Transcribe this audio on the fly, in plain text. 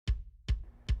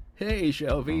Hey,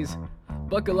 Shelvies!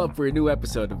 Buckle up for a new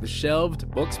episode of the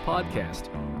Shelved Books Podcast,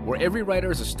 where every writer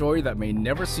has a story that may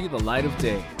never see the light of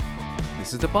day.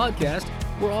 This is the podcast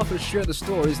where authors share the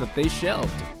stories that they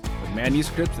shelved, with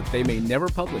manuscripts that they may never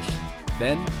publish.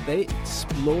 Then they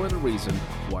explore the reason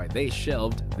why they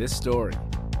shelved this story.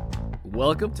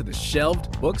 Welcome to the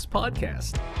Shelved Books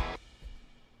Podcast.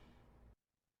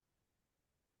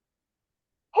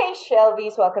 Hey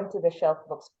Shelvies, welcome to the Shelf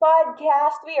Books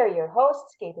Podcast. We are your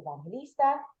hosts, Kate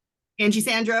Evangelista, Angie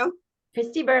Sandro,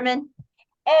 Christy Berman.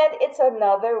 And it's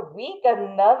another week,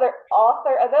 another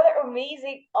author, another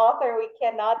amazing author. We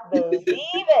cannot believe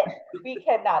it. We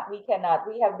cannot.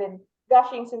 We have been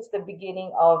gushing since the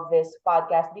beginning of this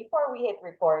podcast before we hit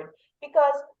record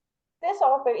because this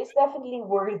author is definitely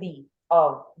worthy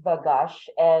of the gush,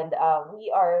 and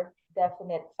we are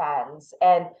definite fans.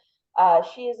 And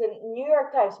she is a New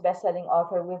York Times bestselling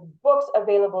author with books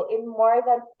available in more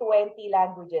than 20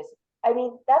 languages. I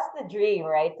mean, that's the dream,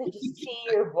 right? To just see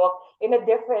your book in a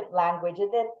different language.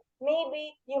 And then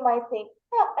maybe you might think,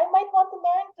 I might want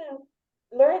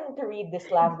to learn to read this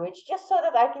language just so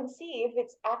that I can see if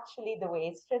it's actually the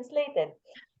way it's translated.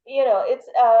 You know,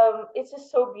 it's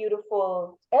just so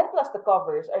beautiful. And plus the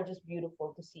covers are just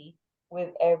beautiful to see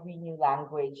with every new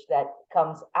language that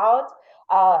comes out.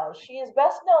 She is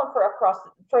best known for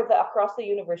the Across the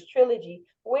Universe trilogy,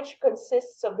 which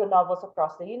consists of the novels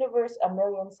Across the Universe, A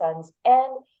Million Suns,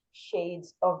 and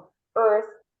Shades of Earth.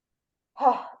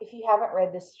 If you haven't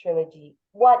read this trilogy,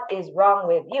 what is wrong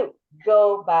with you?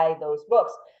 Go buy those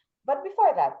books. But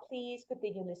before that, please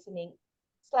continue listening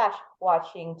 /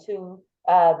 watching to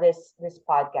this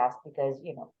podcast because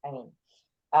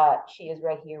she is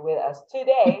right here with us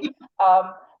today.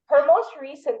 Her most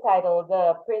recent title,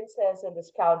 The Princess and the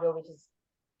Scoundrel, which is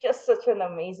just such an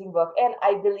amazing book, and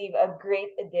I believe a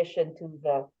great addition to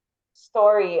the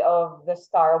story of the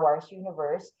Star Wars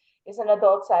universe, is an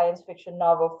adult science fiction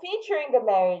novel featuring the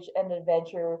marriage and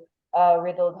adventure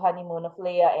riddled honeymoon of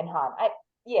Leia and Han.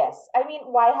 I mean,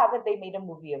 why haven't they made a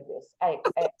movie of this? I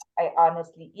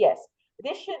honestly, yes.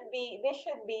 This should be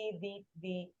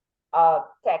the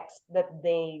text that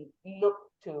they look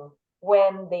to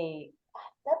when they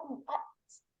that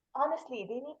honestly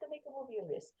they need to make a movie of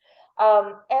this.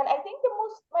 And I think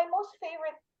my most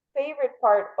favorite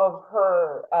part of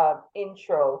her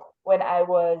intro when I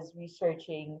was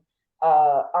researching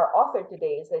our author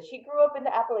today is that she grew up in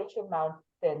the Appalachian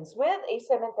Mountains with a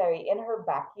cemetery in her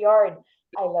backyard.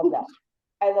 I love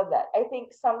that. I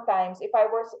think sometimes if I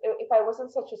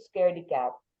wasn't such a scaredy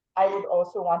cat, I would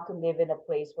also want to live in a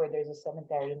place where there's a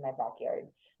cemetery in my backyard.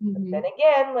 But then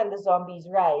again, when the zombies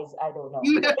rise, I don't know.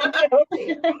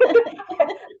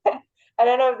 I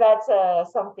don't know if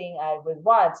that's something I would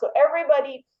want. So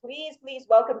everybody, please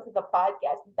welcome to the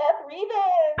podcast, Beth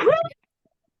Revis.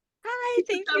 Hi,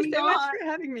 thank you so much for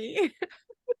having me.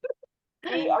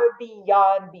 We are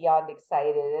beyond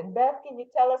excited. And Beth, can you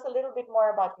tell us a little bit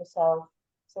more about yourself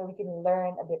so we can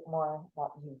learn a bit more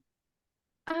about you?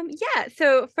 Yeah,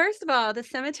 so first of all, the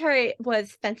cemetery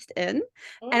was fenced in,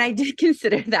 and I did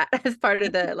consider that as part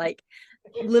of the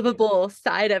livable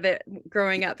side of it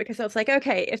growing up, because I was like,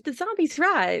 okay, if the zombies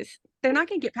rise, they're not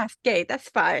going to get past the gate. That's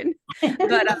fine.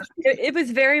 But it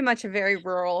was very much a very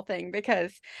rural thing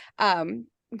because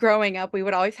growing up, we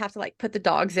would always have to put the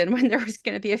dogs in when there was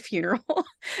going to be a funeral,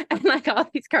 and all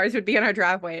these cars would be in our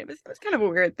driveway. It was kind of a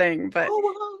weird thing, but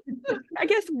I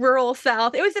guess rural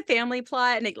South. It was a family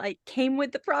plot, and it came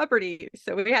with the property,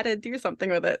 so we had to do something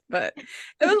with it. But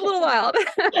it was a little wild.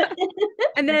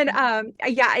 And then,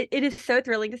 it is so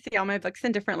thrilling to see all my books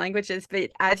in different languages.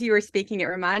 But as you were speaking, it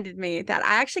reminded me that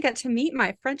I actually got to meet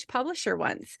my French publisher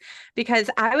once because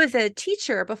I was a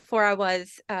teacher before I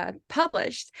was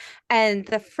published, and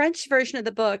the French version of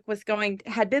the book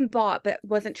had been bought but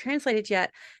wasn't translated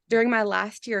yet during my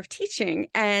last year of teaching.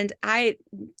 And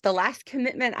the last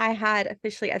commitment I had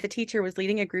officially as a teacher was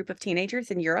leading a group of teenagers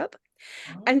in Europe.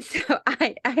 And so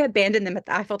I abandoned them at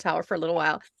the Eiffel Tower for a little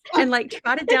while and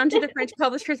trotted down to the French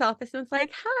publisher's office and was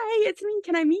like, hi, it's me.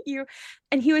 Can I meet you?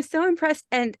 And he was so impressed.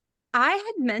 And I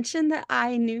had mentioned that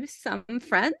I knew some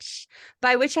French,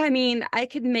 by which I mean I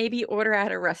could maybe order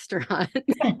at a restaurant.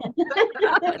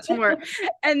 Not much more.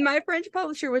 And my French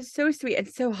publisher was so sweet and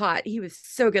so hot. He was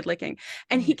so good looking.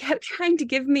 And he kept trying to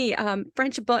give me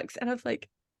French books. And I was like,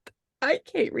 I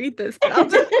can't read this, but I'll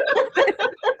just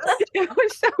it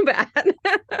was so bad.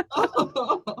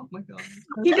 Oh my God.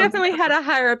 He definitely had a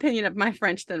higher opinion of my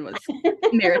French than was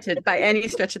merited by any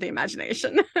stretch of the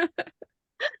imagination.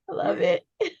 Love it.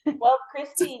 Well,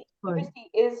 Christy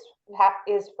is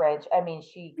French. I mean,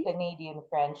 she Canadian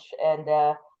French, and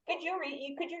can Could you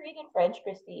read? Could you read in French,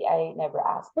 Christy? I never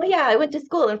asked. Well, yeah, I went to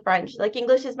school in French. Like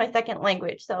English is my second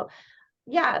language. So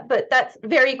yeah, but that's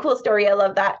very cool story. I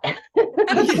love that.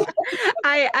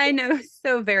 I know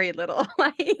so very little.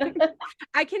 Like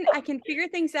I can figure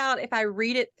things out if I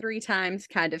read it 3 times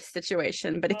kind of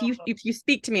situation. But if you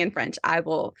speak to me in French, I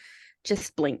will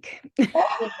just blink.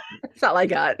 That's all I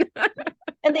got.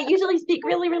 And they usually speak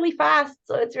really, really fast.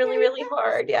 So it's really, really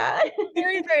hard. Yeah.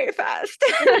 Very, very fast.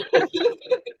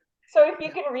 So if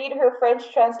you can read her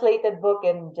French translated book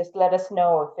and just let us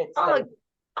know if it's like...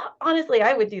 Honestly,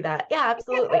 I would do that. Yeah,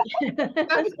 absolutely. So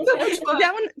much fun.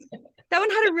 That one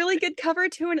had a really good cover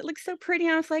too, and it looked so pretty.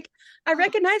 And I was like, I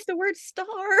recognize the word star.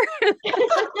 That's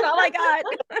all I got.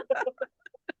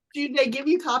 Do they give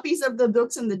you copies of the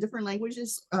books in the different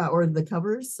languages or the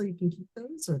covers so you can keep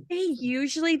those? Or? They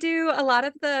usually do. A lot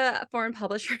of the foreign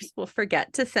publishers will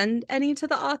forget to send any to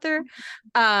the author.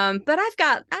 But I've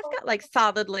got like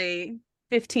solidly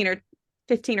 15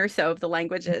 or so of the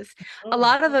languages. A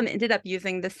lot of them ended up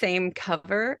using the same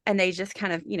cover, and they just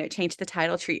kind of, changed the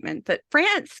title treatment. But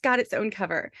France got its own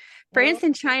cover. France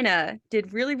and China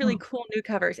did really, really cool new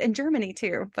covers, and Germany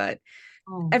too. But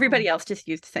everybody else just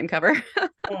used the same cover.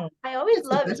 I always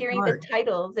love hearing the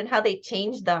titles and how they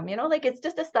changed them. Like it's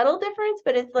just a subtle difference,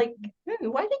 but it's like,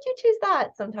 why did you choose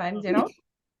that sometimes,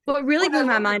 What really blew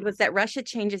my mind was that Russia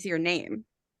changes your name.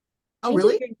 Oh,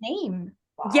 really? Your name.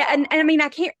 Wow. Yeah, and I mean,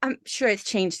 I'm sure it's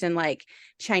changed in like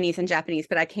Chinese and Japanese,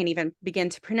 but I can't even begin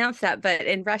to pronounce that. But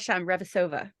in Russia, I'm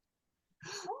Revisova.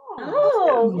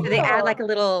 Oh, So they add like a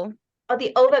little... Oh,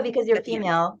 the ova because you're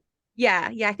female. Yeah,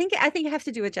 I think it has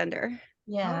to do with gender.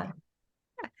 Yeah.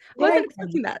 Wasn't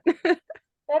expecting that.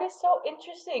 That is so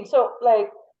interesting. So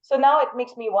now it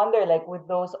makes me wonder, like with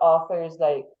those authors,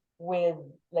 like with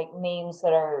like names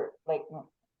that are like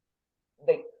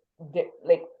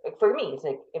for me, it's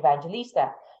like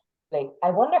Evangelista. Like I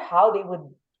wonder how they would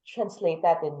translate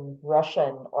that in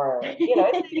Russian, or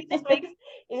it just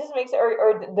makes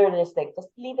or they're just like, just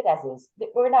leave it as is.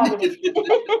 We're not gonna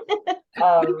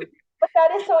but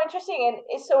that is so interesting.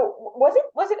 And so was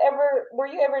it ever, were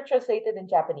you ever translated in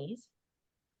Japanese?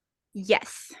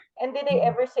 Yes. And did they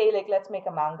ever say like, let's make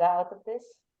a manga out of this?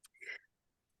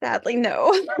 Sadly,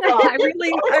 no. I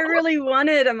really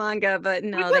wanted a manga, but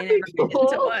no, they never made it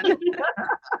into one.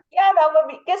 Yeah, that would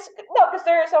be because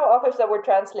there are some authors that were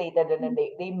translated and then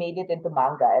they made it into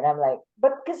manga, and I'm like,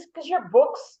 but because your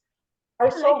books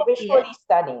are so visually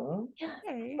stunning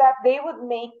that they would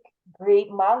make great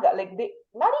manga. Like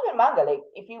not even manga. Like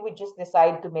if you would just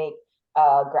decide to make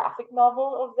a graphic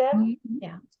novel of them,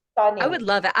 stunning. I would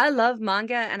love it. I love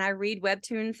manga and I read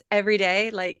webtoons every day.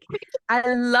 Like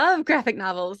I love graphic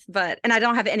novels, and I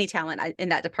don't have any talent in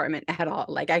that department at all.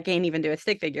 Like I can't even do a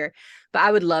stick figure, but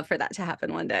I would love for that to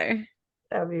happen one day.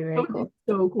 That would be very cool.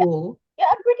 So cool. Yeah,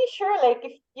 I'm pretty sure, like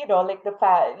if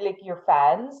like like your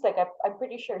fans, like I'm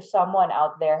pretty sure someone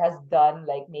out there has done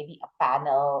like maybe a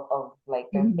panel of like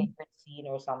their favorite scene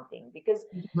or something, because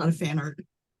a lot of fan art.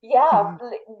 Yeah,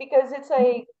 because it's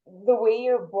like the way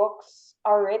your books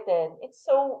are written, it's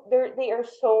so they are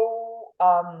so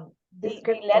they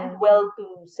lend well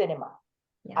to cinema,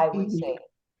 I would say.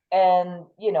 And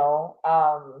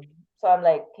so I'm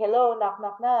like, hello, knock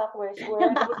knock knock, where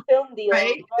are those film deals?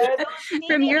 Right? Where are those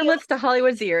From your deals? lips to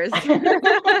Hollywood's ears.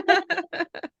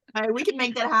 All right, we can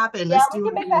make that happen. Yeah, we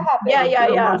can make that happen.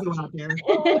 Yeah.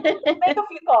 We'll make a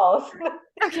few calls.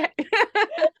 Okay.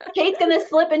 Kate's gonna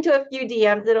slip into a few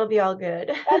DMs. It'll be all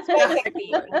good. That's my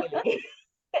technique, really.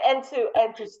 and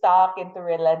to stalk and to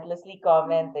relentlessly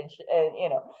comment and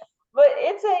but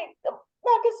it's like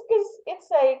because it's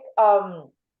like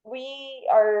we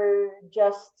are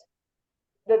just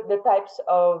the types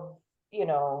of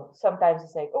sometimes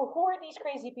it's like, oh, who are these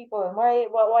crazy people and why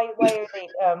are they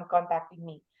contacting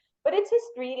me? But it's just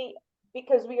really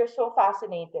because we are so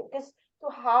fascinated, because to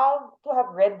have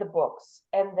read the books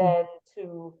and then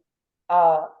to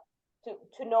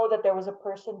know that there was a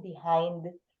person behind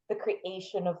the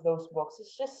creation of those books,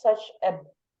 it's just such a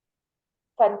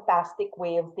fantastic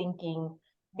way of thinking.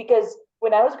 Because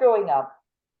when I was growing up,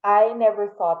 I never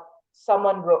thought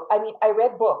someone wrote, I mean, I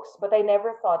read books, but I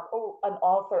never thought, oh, an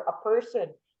author, a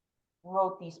person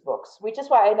wrote these books, which is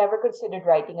why I never considered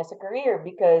writing as a career,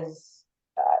 because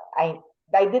I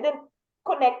didn't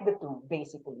connect the two,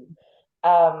 basically.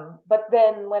 But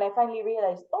then when I finally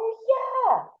realized, oh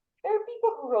yeah, there are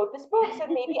people who wrote these books,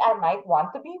 and maybe I might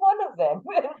want to be one of them.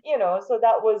 So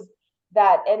that was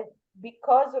that. And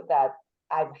because of that,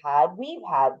 we've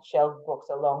had shelf books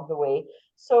along the way.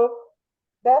 So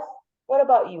Beth, what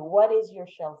about you? What is your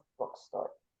shelf book story?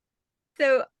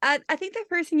 So I think the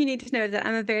first thing you need to know is that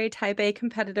I'm a very type A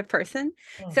competitive person.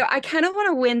 Mm. So I kind of want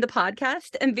to win the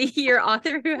podcast and be your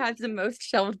author who has the most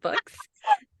shelved books.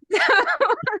 So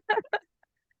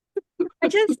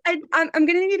I'm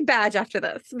gonna need a badge after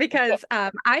this because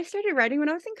I started writing when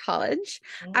I was in college.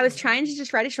 I was trying to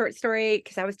just write a short story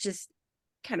because I was just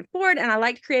kind of bored and I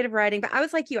liked creative writing, but I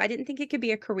was like you, I didn't think it could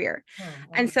be a career.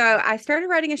 And so I started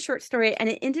writing a short story and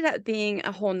it ended up being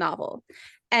a whole novel.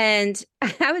 And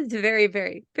I was very,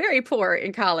 very, very poor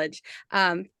in college,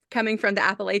 coming from the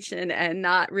Appalachian and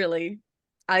not really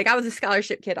like I was a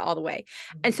scholarship kid all the way.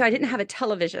 And so I didn't have a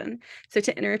television. So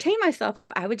to entertain myself,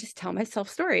 I would just tell myself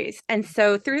stories. And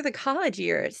so through the college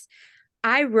years,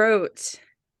 I wrote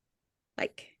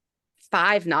like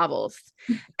 5 novels.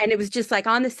 And it was just like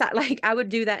on the side, like I would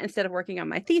do that instead of working on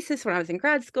my thesis when I was in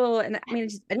grad school. And I mean,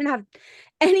 I didn't have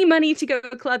any money to go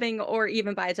clubbing or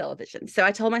even buy a television. So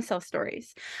I told myself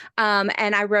stories.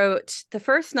 And I wrote the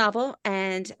first novel.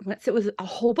 And once it was a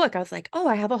whole book, I was like, oh,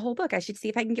 I have a whole book. I should see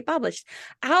if I can get published.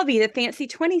 I'll be the fancy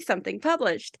 20-something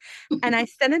published. And I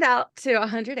sent it out to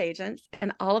 100 agents.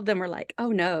 And all of them were like,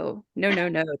 oh, no,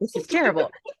 this is terrible.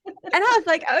 And I was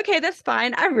like, okay, that's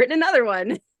fine. I've written another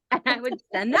one. And I would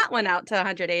send that one out to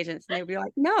 100 agents and they'd be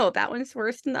like, no, that one's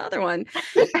worse than the other one.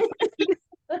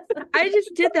 I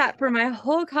just did that for my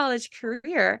whole college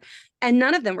career and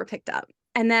none of them were picked up.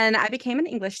 And then I became an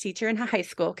English teacher in high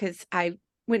school because I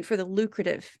went for the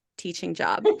lucrative teaching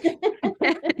job.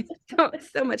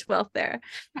 so much wealth there.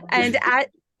 And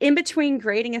in between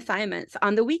grading assignments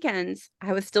on the weekends,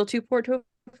 I was still too poor to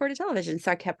afford a television.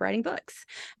 So I kept writing books.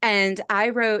 And I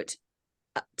wrote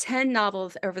 10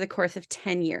 novels over the course of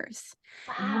 10 years.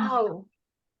 Wow.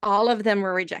 All of them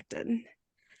were rejected.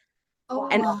 Oh,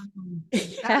 and wow.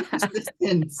 yeah.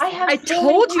 I so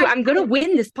told you many I'm going to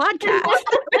win this podcast.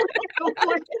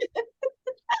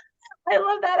 I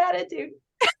love that attitude.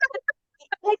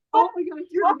 Like Oh my gosh,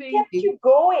 you're what kept amazing. you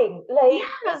going? Like, Yeah.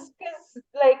 because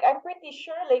like I'm pretty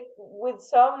sure, like with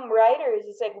some writers,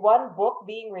 it's like one book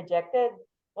being rejected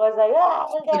was like,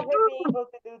 I'll never be able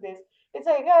to do this. It's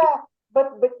like,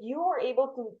 but you were able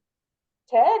to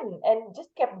 10 and just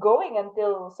kept going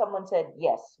until someone said,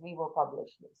 yes, we will publish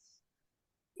this.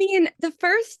 I mean, the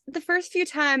first few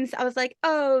times I was like,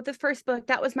 oh, the first book,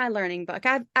 that was my learning book.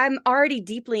 I'm already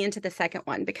deeply into the second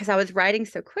one because I was writing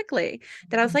so quickly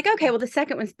that I was like, okay, well, the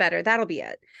second one's better. That'll be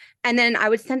it. And then I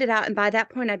would send it out. And by that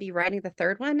point, I'd be writing the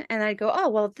third one. And I'd go, oh,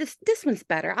 well, this one's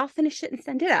better. I'll finish it and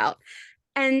send it out.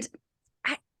 And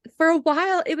for a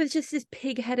while, it was just this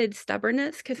pig-headed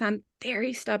stubbornness because I'm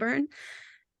very stubborn.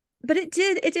 But it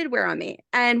did wear on me.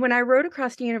 And when I wrote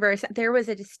Across the Universe, there was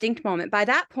a distinct moment. By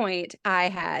that point, I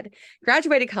had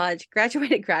graduated college,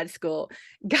 graduated grad school,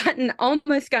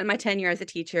 almost gotten my tenure as a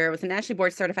teacher, was a nationally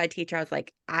board certified teacher. I was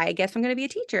like, I guess I'm going to be a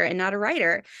teacher and not a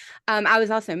writer. I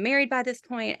was also married by this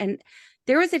point, and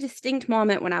there was a distinct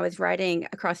moment when I was writing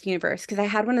Across the Universe because I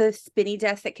had one of those spinny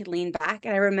desks that could lean back.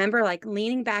 And I remember like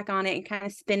leaning back on it and kind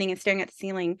of spinning and staring at the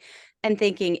ceiling and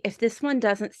thinking, if this one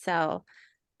doesn't sell,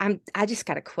 I just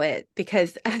got to quit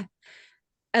because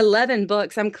 11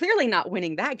 books, I'm clearly not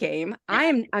winning that game.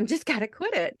 I'm just got to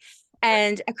quit it.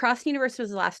 And Across the Universe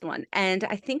was the last one. And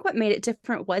I think what made it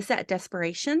different was that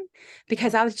desperation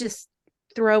because I was just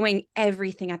throwing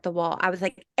everything at the wall. I was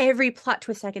like, every plot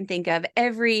twist I can think of,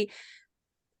 every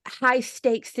high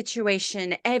stakes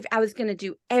situation, I was going to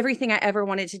do everything I ever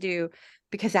wanted to do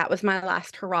because that was my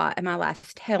last hurrah and my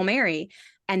last Hail Mary.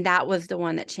 And that was the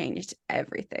one that changed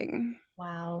everything.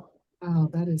 Wow. Oh,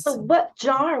 that is So what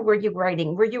genre were you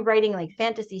writing? Were you writing like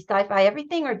fantasy, sci-fi,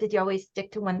 everything, or did you always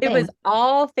stick to one thing? It was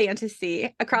all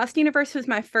fantasy. Across the Universe was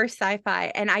my first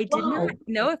sci-fi, and I did not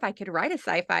know if I could write a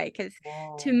sci-fi because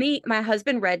to me, my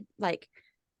husband read like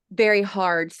very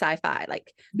hard sci-fi,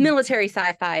 like military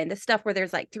sci-fi and the stuff where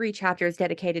there's like 3 chapters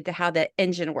dedicated to how the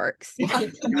engine works.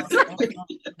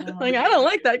 Like, I don't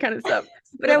like that kind of stuff.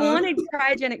 But I wanted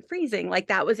cryogenic freezing. Like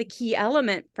that was a key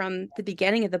element from the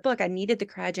beginning of the book. I needed the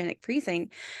cryogenic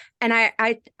freezing. And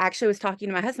I actually was talking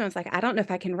to my husband. I was like, I don't know if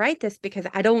I can write this because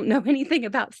I don't know anything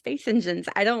about space engines.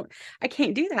 I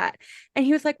can't do that. And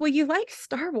he was like, well, you like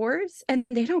Star Wars and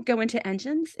they don't go into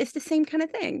engines. It's the same kind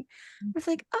of thing. I was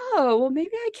like, oh, well,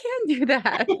 maybe I can do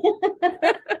that.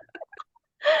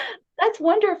 That's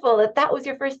wonderful that was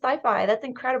your first sci-fi. That's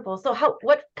incredible. So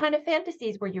what kind of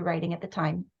fantasies were you writing at the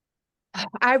time?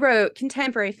 I wrote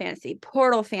contemporary fantasy,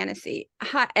 portal fantasy,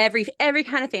 every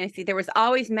kind of fantasy. There was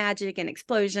always magic and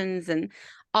explosions and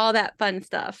all that fun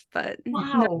stuff, but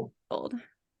wow, old.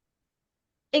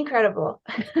 Incredible.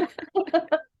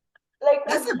 Like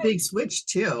That's a big switch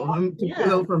too. To Yeah.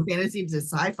 go from fantasy to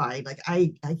sci-fi. Like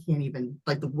I can't even,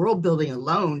 like the world building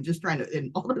alone, just trying to,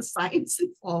 and all the science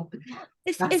involved.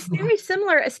 It's very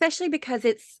similar, especially because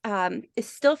it's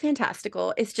still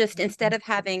fantastical. It's just instead of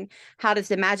having how does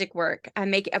the magic work, I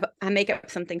make up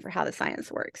something for how the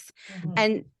science works. Mhm.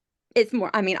 And it's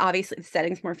more, I mean, obviously the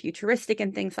setting's more futuristic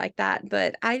and things like that,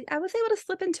 but I was able to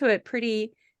slip into it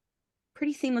pretty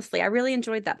seamlessly. I really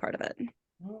enjoyed that part of it.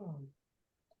 Mm.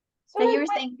 So Now like you were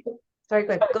saying, sorry,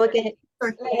 go ahead. Go ahead. Go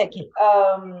ahead, like, Kate.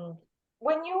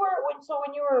 when you were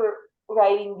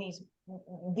writing these,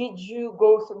 did you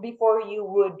go through before you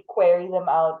would query them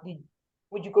out?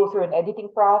 Would you go through an editing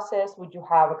process? Would you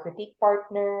have a critique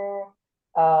partner,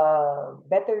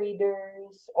 beta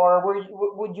readers, or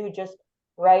would you just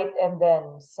write and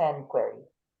then send query?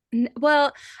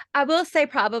 Well, I will say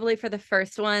probably for the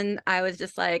first one, I was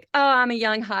just like, oh, I'm a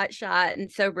young hot shot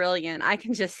and so brilliant. I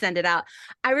can just send it out.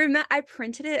 I remember I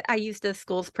printed it. I used the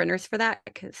school's printers for that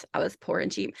because I was poor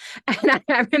and cheap. And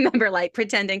I remember like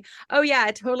pretending, oh yeah,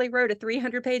 I totally wrote a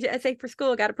 300-page essay for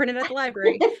school. Got to print it at the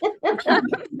library.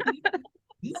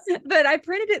 But I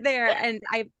printed it there and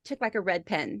I took like a red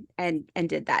pen and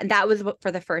did that. And that was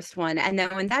for the first one. And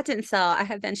then when that didn't sell, I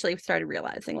eventually started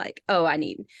realizing like, oh, I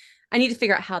need to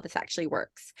figure out how this actually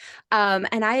works.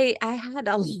 And I had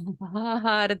a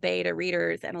lot of beta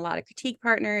readers and a lot of critique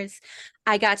partners.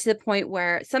 I got to the point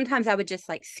where sometimes I would just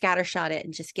like scattershot it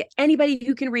and just get anybody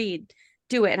who can read,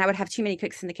 do it. And I would have too many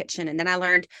cooks in the kitchen. And then I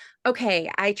learned, okay,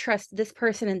 I trust this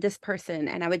person and this person.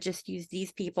 And I would just use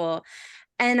these people.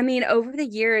 And I mean, over the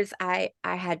years, I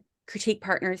had critique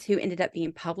partners who ended up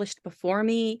being published before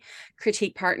me,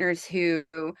 critique partners who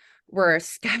were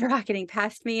skyrocketing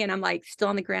past me, and I'm like still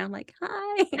on the ground, like,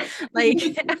 hi. Like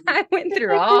I went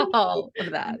through all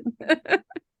of that.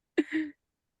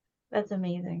 That's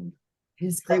amazing.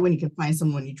 It's great when you can find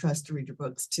someone you trust to read your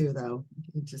books too, though.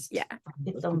 It just Yeah.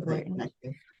 It's so important.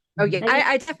 Oh yeah, Now you-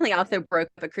 I definitely also broke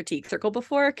up a critique circle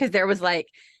before because there was like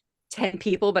 10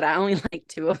 people, but I only like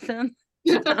 2 of them.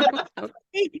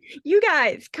 Hey, you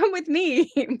guys come with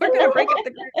me. We're gonna break up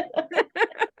the group.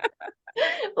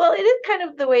 Well, it is kind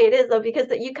of the way it is though, because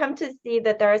that you come to see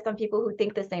that there are some people who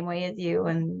think the same way as you,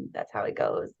 and that's how it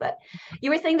goes. But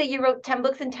you were saying that you wrote 10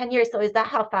 books in 10 years. So is that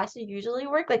how fast you usually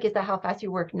work? Like, is that how fast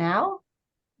you work now?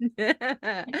 So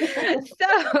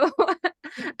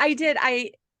I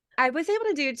was able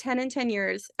to do 10 in 10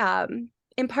 years,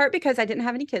 in part because I didn't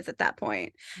have any kids at that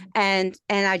point, and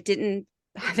I didn't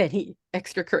have any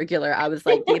extracurricular. I was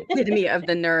like the epitome of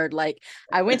the nerd. Like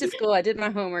I went to school, I did my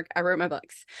homework, I wrote my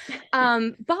books.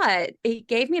 But it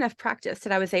gave me enough practice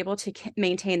that I was able to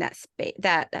maintain that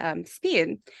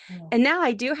speed. And now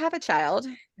I do have a child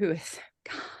who is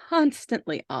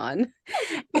constantly on.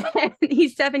 And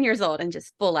he's 7 years old and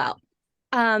just full out.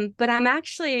 But I'm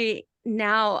actually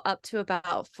now up to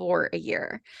about 4 a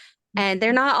year. And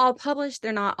they're not all published.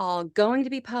 They're not all going to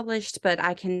be published, but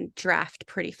I can draft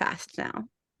pretty fast now.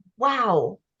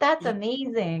 Wow, that's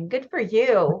amazing. Good for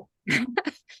you.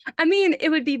 I mean, it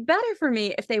would be better for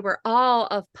me if they were all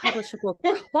of publishable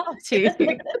quality,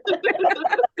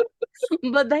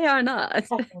 but they are not.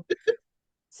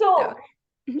 So,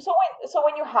 So, so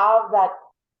when you have that,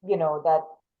 that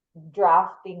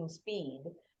drafting speed,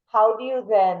 how do you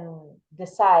then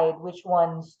decide which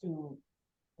ones to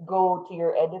go to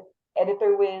your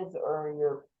editor with,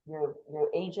 or your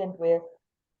agent with?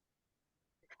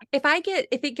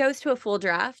 if it goes to a full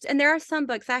draft, and there are some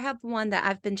books, I have one that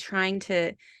I've been trying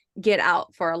to get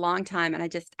out for a long time, and I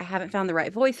haven't found the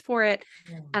right voice for it.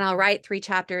 And I'll write 3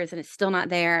 chapters and it's still not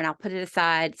there, and I'll put it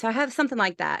aside. So I have something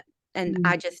like that. And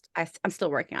I'm still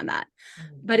working on that.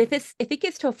 But if it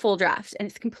gets to a full draft and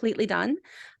it's completely done,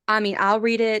 I mean, I'll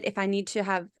read it. If I need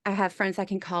to I have friends I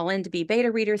can call in to be beta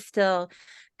readers still.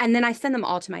 And then I send them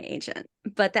all to my agent.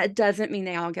 But that doesn't mean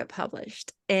they all get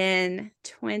published. In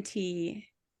 2020,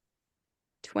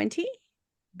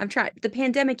 the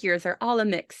pandemic years are all a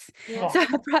mix. Yeah. So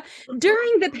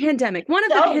during the pandemic,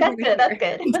 That's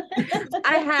good.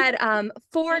 I had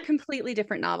 4 completely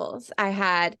different novels. I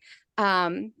had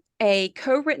a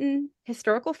co-written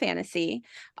historical fantasy,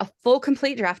 a full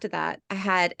complete draft of that. I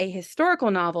had a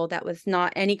historical novel that was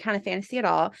not any kind of fantasy at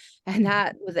all, and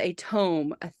that was a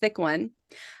tome, a thick one,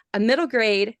 a middle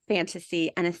grade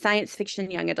fantasy, and a science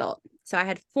fiction young adult. So I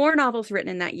had 4 novels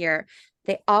written in that year.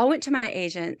 They all went to my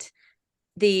agent.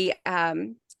 The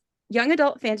young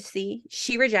adult fantasy,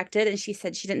 she rejected, and she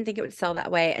said she didn't think it would sell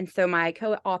that way. And so my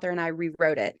co-author and I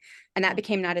rewrote it, and that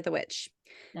became Night of the Witch.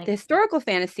 Nice. The historical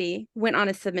fantasy went on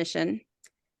a submission,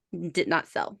 did not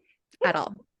sell at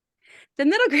all. The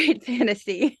middle grade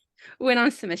fantasy went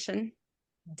on submission,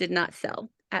 did not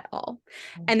sell. at all.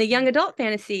 And the young adult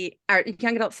fantasy or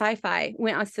young adult sci-fi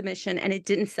went on submission and it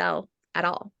didn't sell at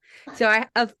all. So I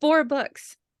of 4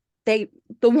 books, the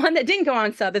one that didn't go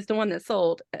on sub is the one that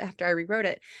sold after I rewrote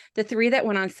it. The 3 that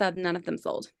went on sub, none of them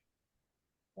sold.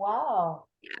 Wow.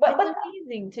 But it's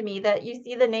amazing to me that you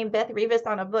see the name Beth Revis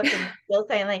on a book and you're still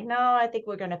saying like, no, I think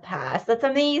we're gonna pass. That's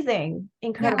amazing. Yeah,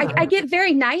 Incredible. I get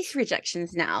very nice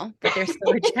rejections now, but they're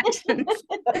still rejections.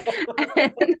 And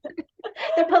They're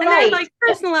they're polite. like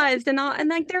personalized and all, and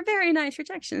like they're very nice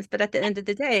rejections, but at the end of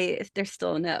the day, they're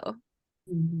still a no.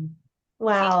 Mhm.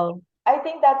 Wow. I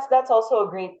think that's also a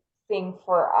great thing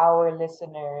for our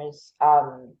listeners,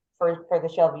 for the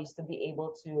Shelvies to be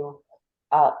able to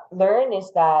learn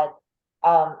is that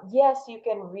yes, you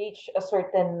can reach a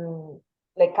certain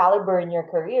like caliber in your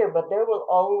career, but there will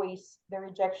always the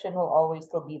rejection will always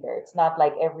still be there. It's not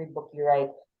like every book you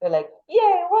write, they're like,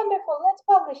 yay, wonderful, let's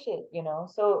publish it, you know.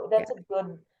 So Yeah. that's a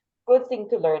good thing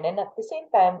to learn. And at the same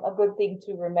time, a good thing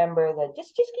to remember that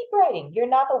just keep writing. You're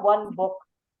not a one book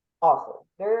author.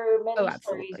 There are Oh, many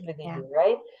stories absolutely. within Yeah. you,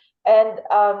 right? And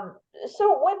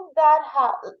so when that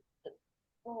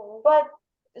but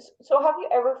so have you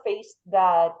ever faced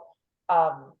that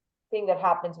um thing that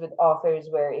happens with authors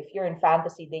where if you're in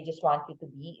fantasy, they just want you to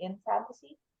be in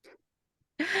fantasy?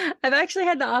 I've actually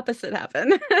had the opposite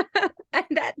happen. And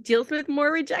that deals with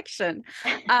more rejection.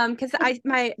 Because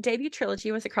my debut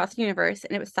trilogy was Across the Universe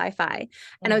and it was sci-fi.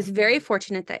 And I was very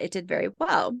fortunate that it did very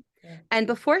well. Mm. And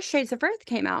before Shades of Earth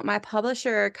came out, my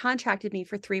publisher contracted me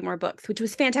for 3 more books, which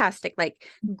was fantastic. Like,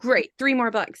 great, 3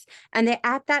 more books. And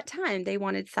at that time, they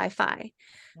wanted sci-fi.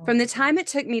 From the time it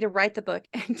took me to write the book,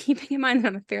 and keeping in mind that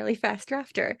I'm a fairly fast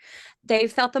drafter, they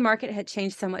felt the market had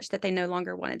changed so much that they no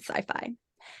longer wanted sci-fi.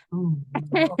 Oh,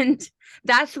 And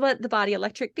that's what The Body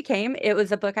Electric became. It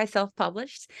was a book I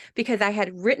self-published because I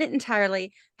had written it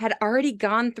entirely, had already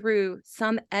gone through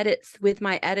some edits with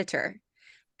my editor.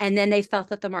 And then they felt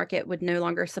that the market would no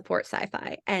longer support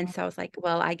sci-fi. And so I was like,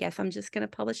 well, I guess I'm just going to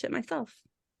publish it myself.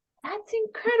 That's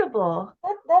incredible.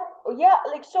 That yeah,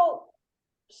 like so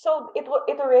it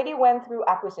already went through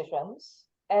acquisitions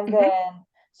and Mhm. then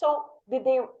so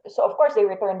of course they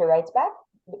returned the rights back.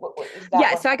 Is that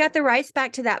Yeah, what so I got the rights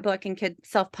back to that book and could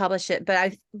self-publish it, but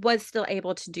I was still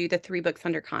able to do the 3 books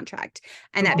under contract.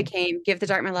 And that Mhm. became Give the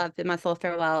Dark My Love, Bid My Soul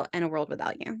Farewell, and A World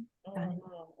Without You.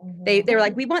 They Mhm. were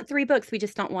like, we want 3 books, we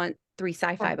just don't want 3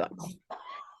 sci-fi books.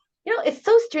 You know, it's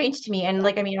so strange to me. And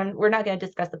like, I mean, we're not going to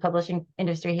discuss the publishing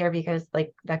industry here because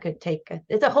like that could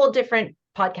it's a whole different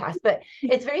podcast, but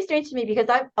it's very strange to me because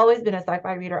I've always been a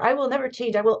sci-fi reader. I will never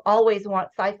change. I will always want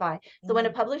sci-fi. So when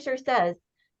a publisher says,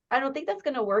 I don't think that's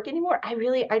going to work anymore, I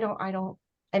don't,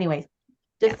 anyways,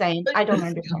 just saying, I don't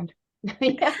understand.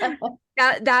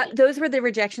 Yeah. Those were the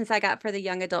rejections I got for the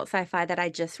young adult sci-fi that I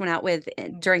just went out with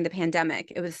during the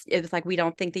pandemic. It was like, we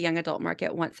don't think the young adult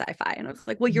market wants sci-fi. And I was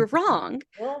like, well, you're wrong.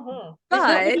 Mhm. Just not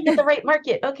But looking at the right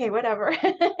market. Okay, whatever.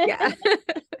 yeah.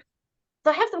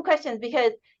 So I have some questions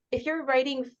because if you're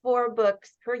writing 4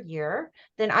 books per year,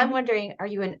 then I'm wondering, are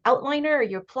you an outliner? Are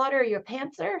you a plotter? Are you a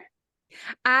pantser?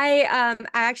 I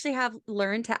actually have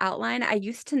learned to outline. I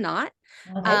used to not.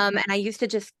 Okay. And I used to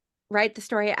just write the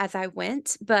story as I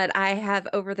went, but I have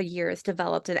over the years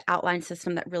developed an outline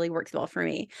system that really works well for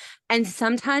me. And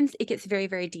sometimes it gets very,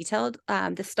 very detailed.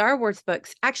 The Star Wars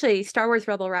books, actually, Star Wars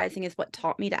Rebel Rising is what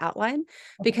taught me to outline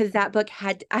because that book I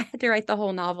had to write the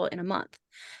whole novel in a month.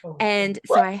 Oh, And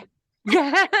so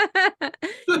yeah,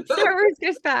 Star Wars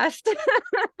goes fast.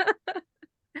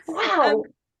 Wow.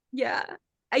 Yeah.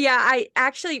 Yeah, I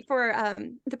actually for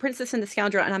The Princess and the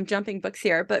Scoundrel, and I'm jumping books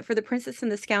here, but for The Princess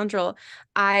and the Scoundrel,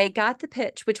 I got the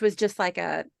pitch, which was just like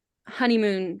a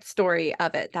honeymoon story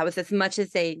of it. That was as much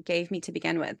as they gave me to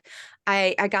begin with.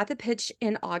 I got the pitch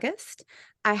in August.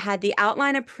 I had the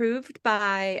outline approved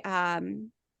by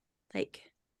like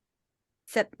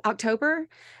October,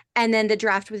 and then the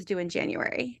draft was due in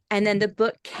January. And then the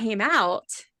book came out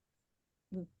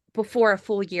before a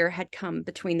full year had come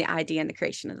between the idea and the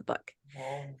creation of the book.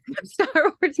 wow.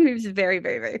 Star Wars moves very,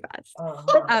 very, very fast.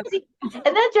 Uh-huh.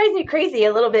 And that drives me crazy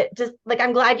a little bit. Just like,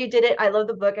 I'm glad you did it. I love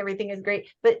the book. Everything is great.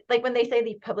 But like when they say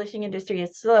the publishing industry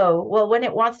is slow, well, when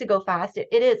it wants to go fast, it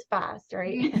is fast,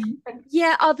 right?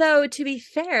 Yeah, although to be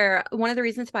fair, one of the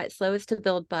reasons why it's slow is to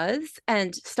build buzz,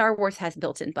 and Star Wars has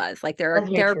built-in buzz. Like there That's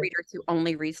very are true. readers who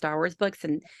only read Star Wars books,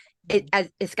 and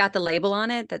it's got the label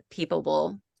on it that people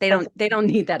will they don't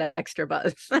need that extra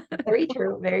buzz. Very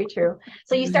true. Very true.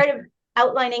 So you started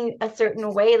outlining a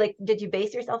certain way. Like, did you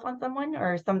base yourself on someone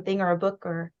or something or a book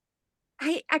or?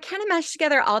 I kind of mashed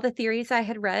together all the theories I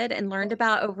had read and learned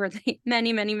about over the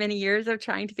many, many, many years of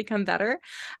trying to become better.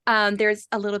 There's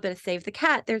a little bit of Save the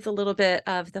Cat. There's a little bit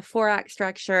of the 4-act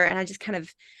structure, and I just kind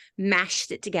of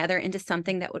mashed it together into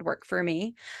something that would work for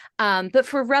me. But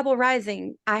for Rebel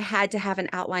Rising, I had to have an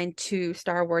outline to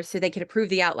Star Wars so they could approve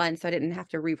the outline, so I didn't have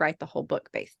to rewrite the whole book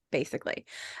basically.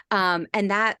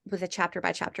 And that was a chapter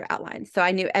by chapter outline. So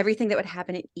I knew everything that would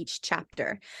happen in each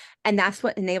chapter. And that's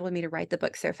what enabled me to write the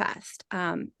book so fast.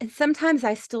 And sometimes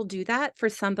I still do that for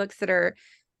some books that are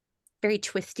very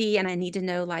twisty and I need to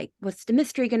know, like, what's the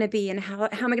mystery going to be and how am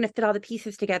I going to fit all the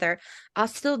pieces together. I'll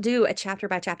still do a chapter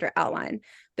by chapter outline,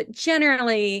 but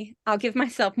generally I'll give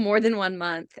myself more than 1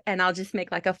 month and I'll just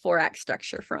make like a 4-act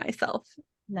structure for myself.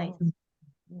 Nice.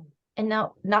 And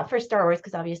now, not for Star Wars,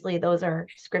 because obviously those are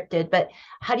scripted, but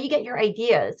how do you get your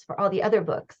ideas for all the other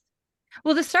books?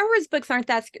 Well, the Star Wars books aren't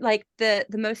that like the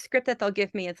most script that they'll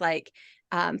give me is like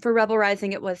for Rebel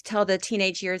Rising, it was tell the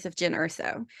teenage years of Jyn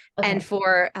Erso. Okay. And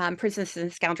for Princesses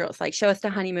and Scoundrels, like show us the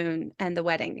honeymoon and the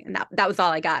wedding. And that was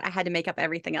all I got. I had to make up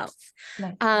everything else.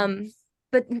 Nice.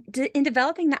 But in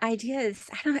developing the ideas,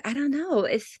 I don't know.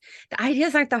 It's the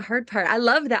ideas aren't the hard part. I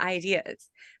love the ideas.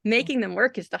 Making them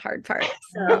work is the hard part.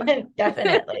 So.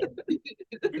 Definitely.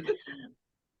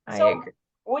 I So, agree.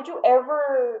 would you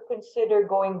ever consider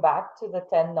going back to the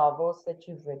 10 novels that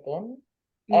you've written?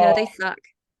 No, they suck.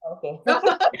 Okay.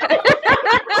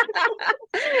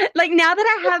 Like now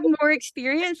that I have more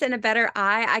experience and a better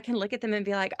eye, I can look at them and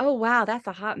be like, oh, wow, that's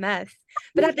a hot mess.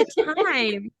 But at the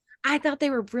time, I thought they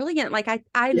were brilliant. Like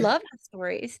I love the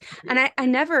stories. And I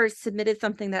never submitted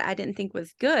something that I didn't think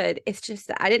was good. It's just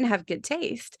that I didn't have good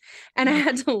taste. And I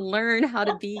had to learn how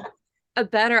to be a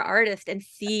better artist and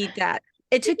see that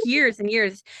it took years and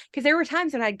years, because there were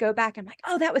times when I'd go back and I'm like,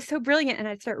 oh, that was so brilliant. And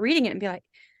I'd start reading it and be like,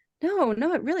 no,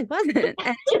 it really wasn't.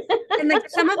 And like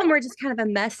some of them were just kind of a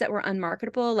mess that were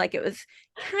unmarketable. Like it was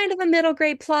kind of a middle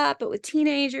grade plot, but with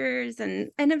teenagers, and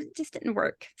it just didn't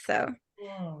work. So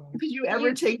did you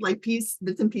ever take like bits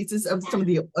and pieces of some of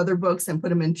the other books and put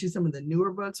them into some of the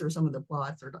newer books or some of the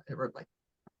plots or ever like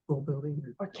world building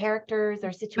or characters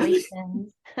or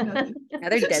situations? yeah,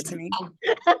 they're dead to me.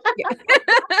 Yeah.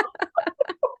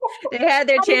 They had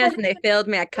their chance and they failed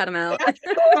me. I cut them out.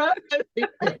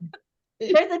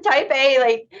 There's a type A,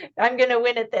 like, I'm gonna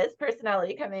win at this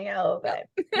personality coming out, but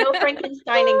no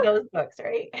Frankensteining those books,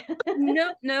 right?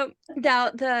 No. Now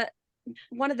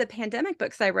one of the pandemic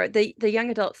books I wrote, the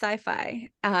young adult sci-fi,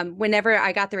 whenever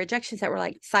I got the rejections that were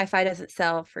like sci-fi doesn't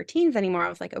sell for teens anymore, I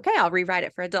was like, okay, I'll rewrite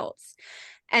it for adults.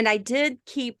 And I did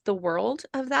keep the world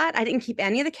of that. I didn't keep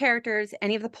any of the characters,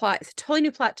 any of the plot. It's a totally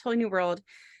new plot, totally new world.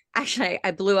 Actually,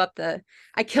 I blew up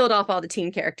I killed off all the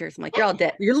teen characters. I'm like, you're all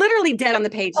dead. You're literally dead on the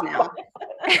page now.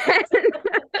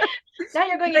 Now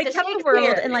you're going They into kept the world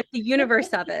Shakespeare. and like the universe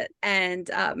of it, and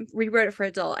rewrote it for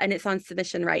adult, and it's on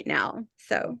submission right now.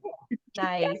 So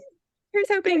Nice. here's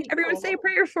hoping everyone say a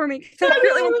prayer for me, because I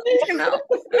really want to come out.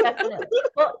 Definitely.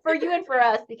 Well, for you and for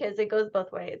us, because it goes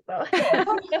both ways. So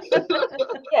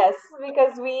Yes,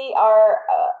 because we are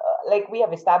like we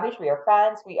have established we are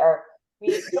fans. We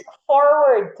look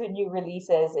forward to new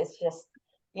releases. It's just,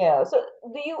 so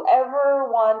do you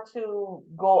ever want to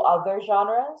go other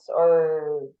genres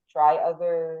or try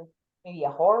other, maybe a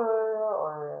horror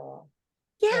or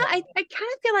Yeah, I kind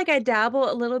of feel like I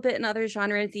dabble a little bit in other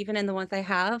genres, even in the ones I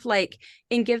have. Like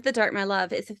in Give the Dark My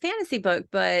Love, it's a fantasy book,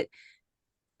 but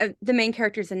the main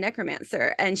character is a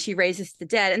necromancer and she raises the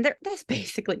dead, and there's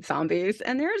basically zombies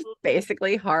and there's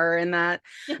basically horror in that.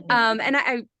 And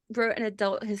I wrote an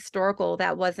adult historical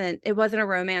that wasn't a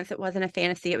romance, it wasn't a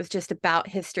fantasy, it was just about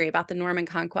history, about the Norman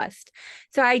conquest.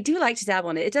 So I do like to dabble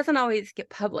in it. It doesn't always get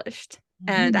published.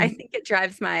 And I think it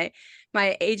drives my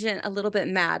agent a little bit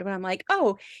mad when I'm like,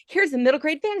 oh, here's a middle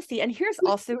grade fantasy and here's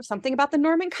also something about the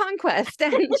Norman conquest.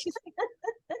 And she's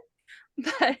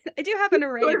but I do have an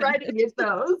array. You're writing it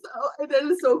though, so that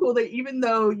is so cool that even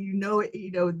though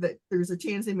that there's a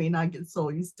chance it may not get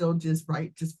sold, you still just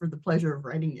write just for the pleasure of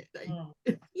writing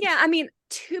it. Yeah, I mean,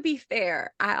 to be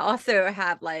fair, I also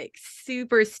have like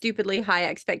super stupidly high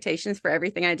expectations for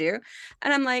everything I do,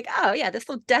 and I'm like, oh yeah, this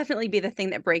will definitely be the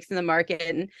thing that breaks in the market.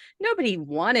 And nobody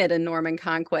wanted a Norman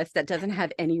conquest that doesn't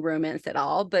have any romance at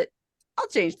all, but I'll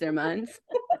change their minds.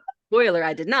 Spoiler,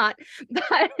 I did not,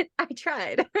 but I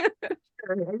tried.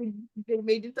 I mean, they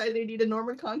may decide they need a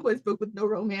Norman conquest book with no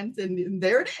romance, and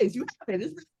there it is. You have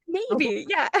it. Maybe,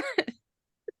 yeah.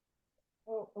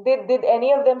 Did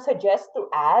any of them suggest to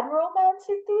add romance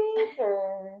into it,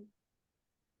 or?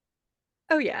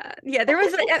 Oh yeah. Yeah, there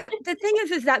was the thing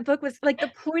is that book was like the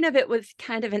point of it was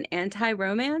kind of an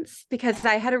anti-romance because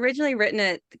I had originally written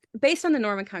it based on the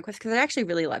Norman Conquest because I actually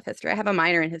really love history. I have a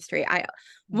minor in history. I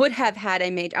would have had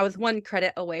a major, I was one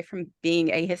credit away from being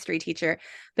a history teacher,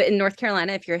 but in North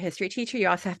Carolina, if you're a history teacher, you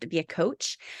also have to be a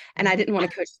coach. And I didn't want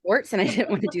to coach sports and I didn't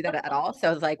want to do that at all. So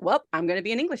I was like, well, I'm going to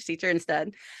be an English teacher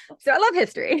instead. So I love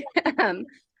history.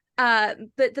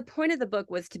 But the point of the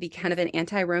book was to be kind of an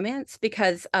anti-romance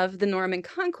because of the Norman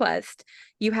conquest.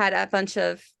 You had a bunch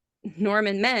of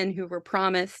Norman men who were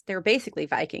promised, they were basically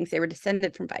Vikings, they were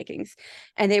descended from Vikings,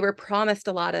 and they were promised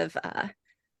a lot of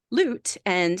loot,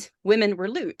 and women were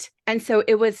loot. And so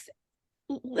it was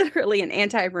literally an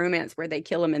anti-romance where they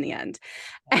kill them in the end.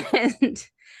 And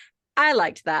I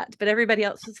liked that, but everybody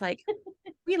else was like,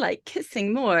 we like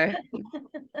kissing more.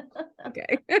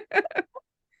 Okay.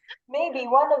 Maybe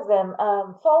one of them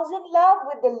falls in love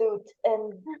with the loot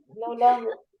and no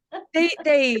longer.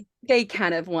 They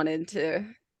kind of wanted to.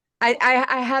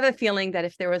 I have a feeling that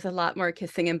if there was a lot more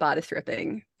kissing and bodice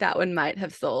ripping, that one might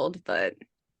have sold, but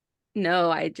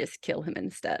no, I just kill him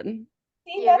instead.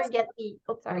 See, You ever that's get the?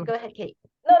 Oh, sorry. Go ahead, Kate.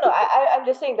 no. I'm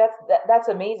just saying that's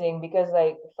amazing because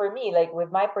like for me, like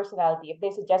with my personality, if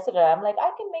they suggested it, I'm like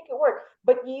I can make it work.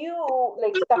 But you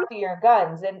like stuck to your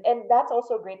guns, and that's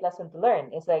also a great lesson to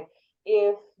learn. It's like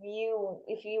if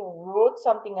you wrote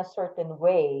something a certain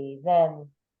way, then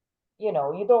you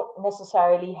don't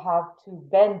necessarily have to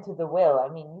bend to the will.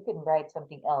 I mean, you can write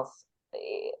something else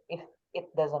if it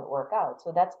doesn't work out.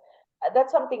 So that's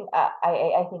something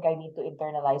I think I need to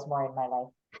internalize more in my life.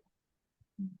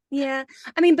 Yeah.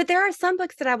 I mean, but there are some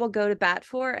books that I will go to bat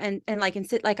for and like and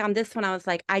sit like on this one, I was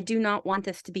like, I do not want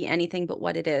this to be anything but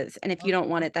what it is. And if you don't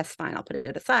want it, that's fine. I'll put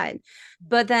it aside.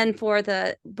 But then for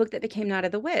the book that became Night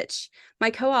of the Witch, my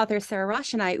co-author Sarah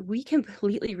Rosh and I, we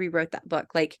completely rewrote that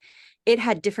book. Like it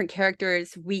had different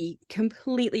characters. We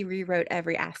completely rewrote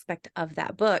every aspect of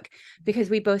that book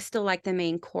because we both still like the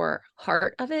main core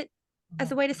heart of it as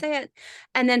a way to say it.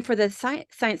 And then for the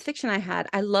science fiction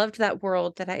I loved that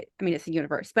world that I mean, it's a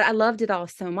universe, but I loved it all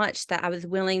so much that I was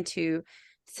willing to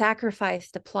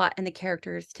sacrifice the plot and the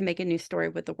characters to make a new story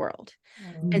with the world.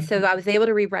 And so I was able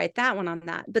to rewrite that one on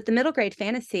that. But the middle grade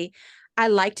fantasy, I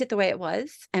liked it the way it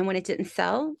was. And when it didn't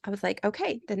sell, I was like,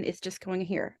 okay, then it's just going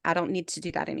here. I don't need to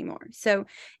do that anymore. So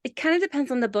it kind of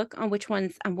depends on the book, on which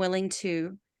ones I'm willing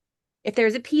to. If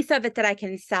there's a piece of it that I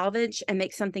can salvage and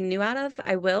make something new out of,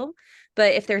 I will.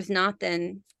 But if there's not,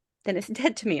 then it's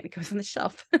dead to me and it goes on the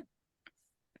shelf. Now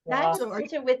Yeah. I have a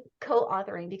question with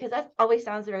co-authoring because that always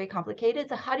sounds very complicated.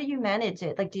 So how do you manage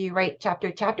it? Like, do you write chapter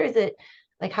to chapter? Is it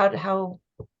like how?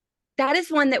 That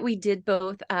is one that we did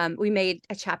both. We made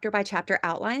a chapter by chapter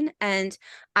outline, and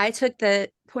I took the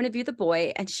point of view of the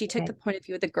boy, and she took Okay. the point of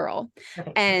view of the girl.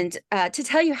 Okay. And to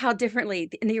tell you how differently,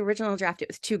 in the original draft, it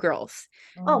was two girls.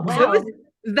 Oh, So it was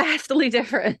wow. vastly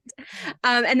different.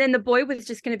 And then the boy was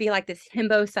just going to be like this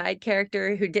himbo side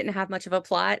character who didn't have much of a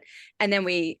plot. And then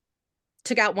we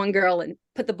took out one girl and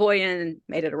put the boy in and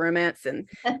made it a romance, and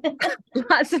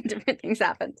lots of different things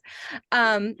happened.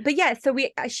 But yeah, so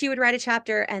she would write a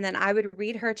chapter and then I would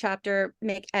read her chapter,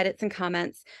 make edits and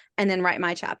comments, and then write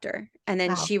my chapter. And then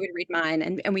Wow. she would read mine,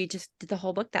 and we just did the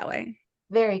whole book that way.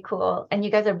 Very cool. And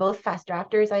you guys are both fast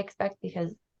drafters, I expect,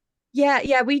 because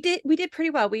Yeah, we did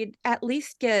pretty well. We'd at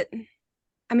least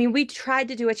I mean, we tried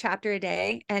to do a chapter a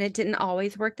day and it didn't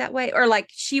always work that way. Or like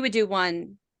she would do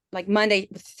one, like Monday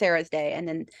was Sarah's day, and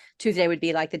then Tuesday would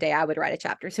be like the day I would write a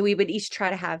chapter. So we would each try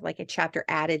to have like a chapter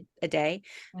added a day.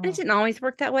 And it didn't always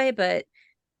work that way, but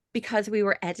because we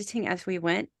were editing as we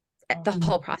went, the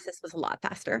whole process was a lot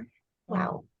faster.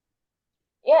 wow.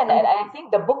 Yeah, and I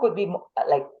think the book would be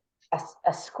like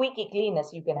as squeaky clean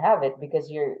as you can have it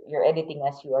because you're editing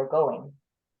as you are going.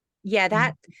 Yeah,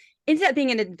 that ended up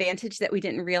being an advantage that we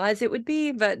didn't realize it would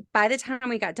be. But by the time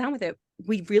we got done with it,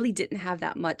 we really didn't have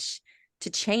that much to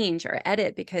change or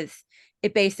edit because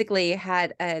it basically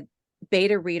had a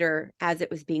beta reader as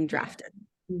it was being drafted.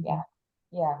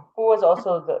 Yeah. Who was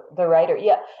also the writer.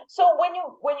 Yeah. So when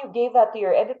you gave that to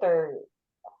your editor,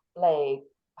 like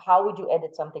how would you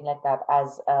edit something like that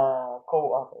as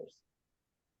co-authors?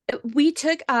 We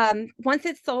took once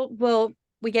it's sold,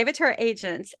 we gave it to our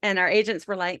agents, and our agents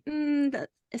were like,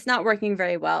 it's not working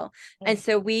very well. And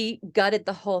so we gutted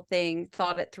the whole thing,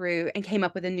 thought it through, and came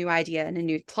up with a new idea and a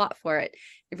new plot for it,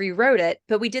 rewrote it.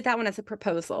 But we did that one as a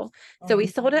proposal. So we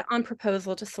sold it on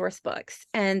proposal to Source Books.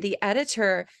 And the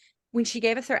editor, when she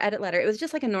gave us our edit letter, it was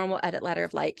just like a normal edit letter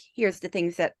of like, here's the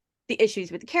things that the issues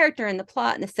with the character and the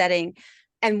plot and the setting.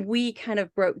 And we kind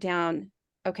of broke down,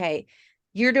 okay,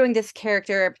 you're doing this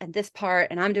character and this part,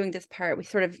 and I'm doing this part. We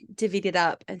sort of divvied it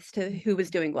up as to who was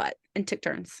doing what and took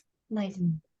turns. Nice.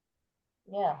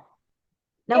 Yeah.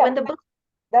 Now, Yeah, when the book,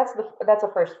 that's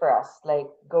a first for us, like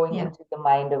going Yeah. into the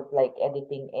mind of like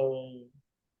editing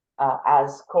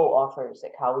as co-authors,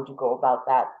 like how would you go about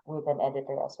that with an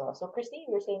editor as well? So Christy,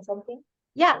 you were saying something?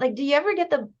 yeah, like, do you ever get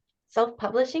the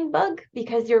self-publishing bug?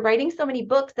 Because you're writing so many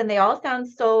books and they all sound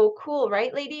so cool,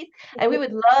 right, ladies? And we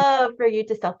would love for you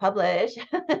to self-publish.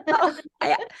 Oh,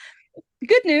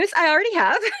 good news, I already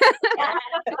have.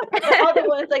 All the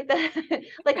ones like the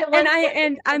like the ones.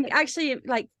 and I'm actually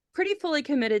like pretty fully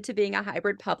committed to being a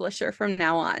hybrid publisher from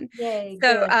now on. Yay,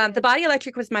 So good. The Body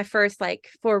Electric was my first like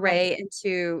foray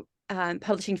into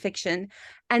publishing fiction,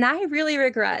 and I really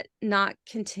regret not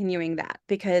continuing that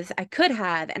because I could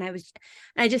have, and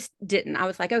I just didn't. I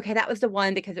was like, okay, that was the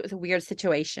one because it was a weird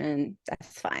situation.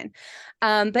 That's fine.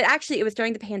 But actually, it was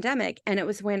during the pandemic, and it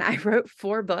was when I wrote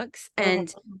 4 books,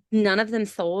 and none of them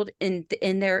sold in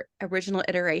their original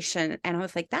iteration, and I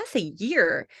was like, that's a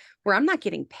year where I'm not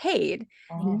getting paid.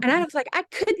 And I was like, I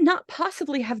could not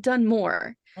possibly have done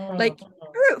more. Like,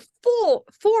 I wrote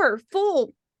four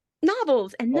full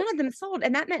novels and none of them sold.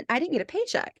 And that meant I didn't get a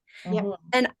paycheck. Yeah.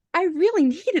 And I really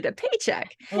needed a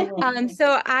paycheck.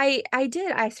 So I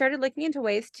started looking into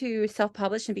ways to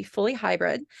self-publish and be fully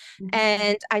hybrid.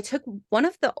 And I took one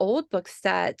of the old books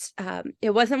that it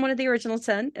wasn't one of the original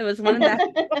 10. It was one of that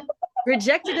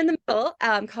rejected in the middle,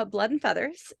 called Blood and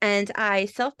Feathers, and I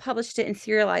self-published it in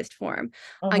serialized form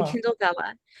on Kindle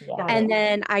Vella. And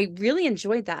then I really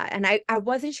enjoyed that. And I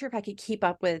wasn't sure if I could keep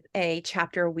up with a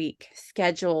chapter a week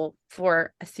schedule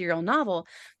for a serial novel,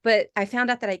 but I found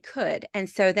out that I could. And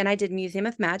so then I did Museum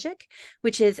of Magic,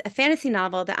 which is a fantasy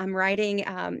novel that I'm writing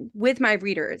with my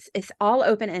readers. It's all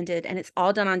open-ended and it's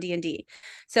all done on D&D.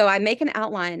 So I make an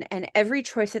outline, and every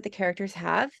choice that the characters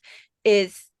have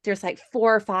there's like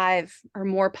 4 or 5 or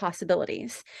more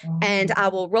possibilities. And I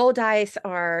will roll dice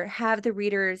or have the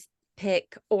readers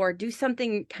pick or do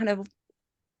something kind of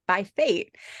by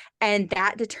fate. And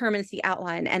that determines the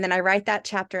outline. And then I write that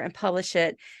chapter and publish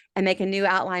it and make a new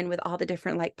outline with all the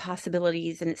different like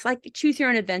possibilities. And it's like choose your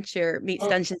own adventure meets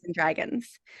Dungeons and Dragons.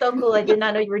 So cool. I did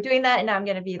not know you were doing that. And now I'm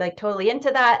going to be like totally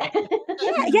into that.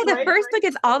 Yeah, the first book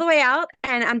is all the way out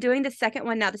and I'm doing the second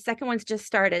one now. The second one's just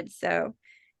started. So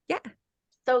yeah.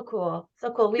 So cool.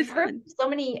 So cool. We've heard so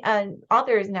many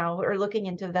authors now are looking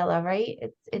into Vella, right?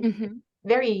 It's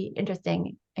very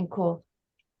interesting and cool.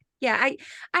 Yeah, I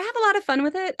have a lot of fun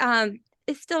with it.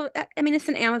 It's still, I mean, it's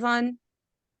an Amazon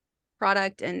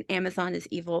product and Amazon is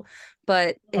evil,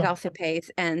 but it also pays,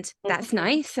 and that's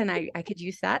nice, and I could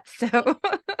use that. So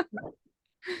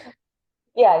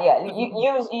yeah,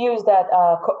 you use that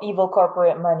evil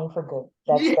corporate money for good.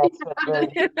 That's what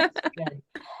you're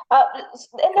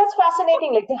and that's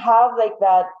fascinating, like to have like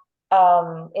that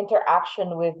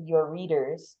interaction with your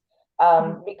readers,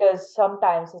 because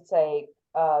sometimes it's like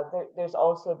there's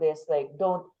also this like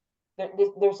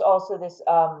there's also this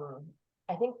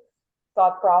I think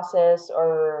thought process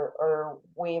or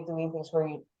way of doing things where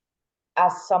you,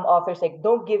 as some authors, like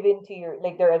don't give in to your,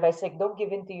 like their advice, like don't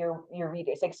give in to your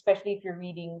readers, like especially if you're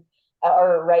reading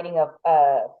or writing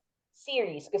a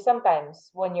series, because sometimes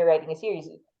when you're writing a series,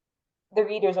 the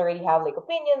readers already have like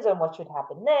opinions on what should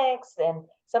happen next, and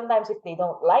sometimes if they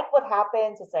don't like what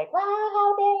happens, it's like, wow,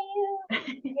 how dare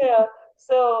you. Yeah.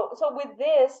 So with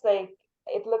this, like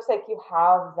it looks like you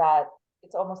have that,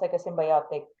 it's almost like a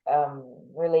symbiotic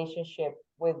relationship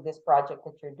with this project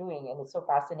that you're doing, and it's so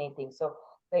fascinating. So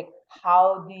like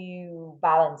how do you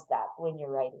balance that when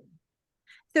you're writing?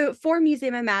 So for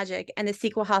Museum of Magic and the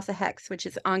sequel House of Hex, which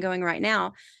is ongoing right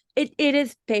now, it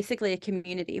is basically a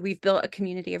community. We've built a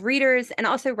community of readers and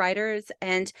also writers.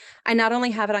 And I not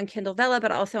only have it on Kindle Vella,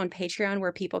 but also on Patreon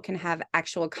where people can have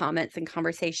actual comments and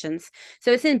conversations.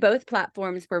 So it's in both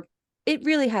platforms where it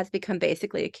really has become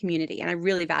basically a community. And I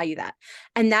really value that.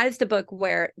 And that is the book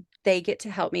where they get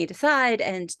to help me decide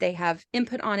and they have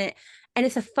input on it. And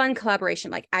it's a fun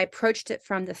collaboration. Like I approached it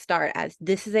from the start as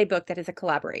this is a book that is a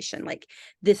collaboration. Like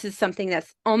this is something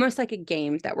that's almost like a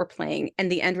game that we're playing. And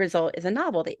the end result is a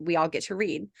novel that we all get to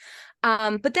read.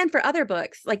 But then for other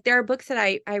books, like there are books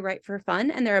that I write for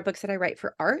fun and there are books that I write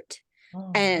for art.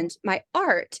 And my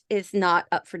art is not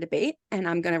up for debate, and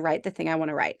I'm going to write the thing I want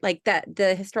to write. Like that,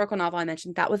 the historical novel I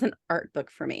mentioned, that was an art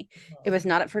book for me. It was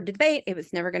not up for debate. It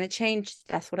was never going to change.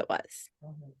 That's what it was.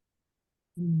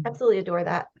 Absolutely adore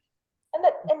that. And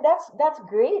that's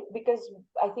great, because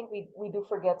I think we do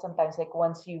forget sometimes, like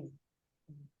once you've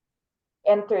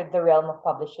entered the realm of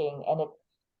publishing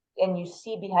and you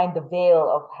see behind the veil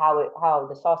of how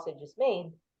the sausage is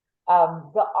made,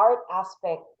 the art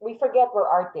aspect, we forget we're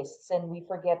artists, and we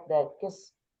forget that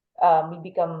because we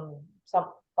become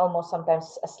almost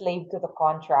sometimes a slave to the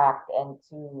contract and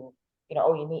to,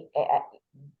 oh, you need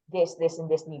this and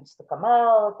this needs to come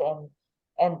out,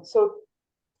 and so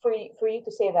for you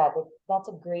to say that, that's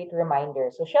a great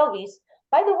reminder. So Shelby's,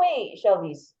 by the way,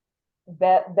 Shelby's,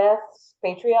 Beth's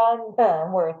Patreon,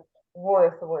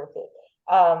 worth it.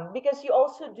 Because you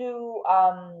also do,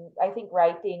 I think,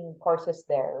 writing courses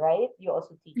there, right? You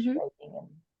also teach Mhm. writing and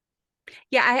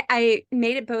Yeah, I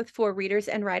made it both for readers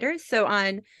and writers. So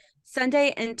on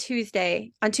Sunday and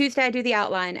Tuesday, on Tuesday I do the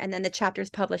outline, and then the chapter's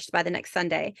published by the next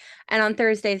Sunday. And on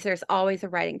Thursdays, there's always a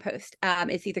writing post.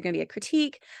 It's either going to be a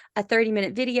critique, a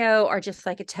 30-minute video, or just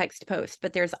like a text post,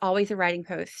 but there's always a writing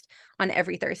post on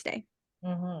every Thursday.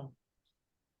 mm-hmm.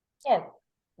 Yeah,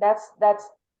 that's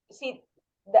see,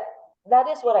 that that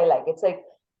is what I like. It's like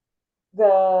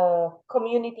the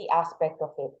community aspect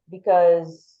of it,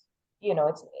 because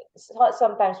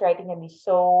sometimes writing can be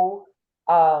so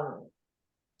um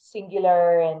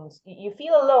singular, and you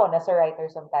feel alone as a writer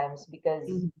sometimes, because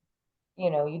Mhm.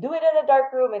 you do it in a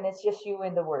dark room and it's just you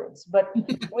and the words. But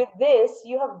with this,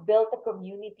 you have built a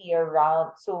community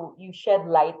around, so you shed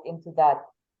light into that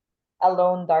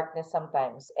alone darkness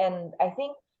sometimes. And I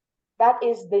think that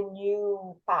is the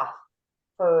new path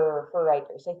for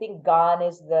writers. I think gone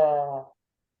is the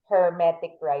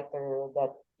hermetic writer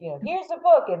that, here's a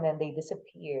book and then they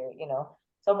disappear.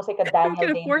 It's almost like a Who Daniel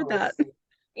can afford Day-Lewis. that?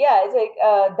 Yeah, it's like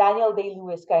a Daniel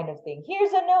Day-Lewis kind of thing.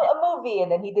 Here's a movie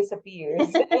and then he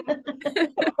disappears.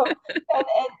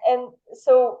 And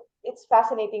so it's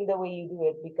fascinating the way you do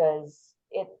it, because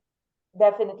it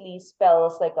definitely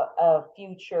spells like a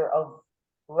future of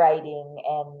writing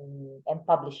and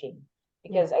publishing.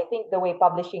 Because I think the way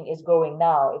publishing is going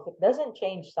now, if it doesn't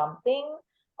change something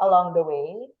along the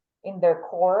way in their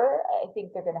core, I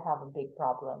think they're gonna have a big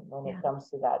problem when it Yeah.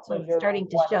 comes to that. So Well, it's you're starting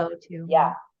to one of, show too.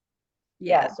 yeah,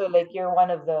 yeah. Yeah. So like you're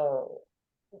one of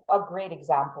a great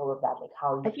example of that, like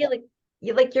how I you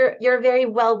feel like you're a very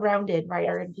well-rounded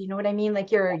writer. Yes. Do you know what I mean?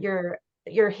 Like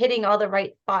you're hitting all the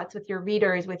right spots with your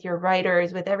readers, with your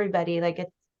writers, with everybody. Like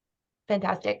it's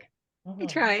fantastic. I Mhm.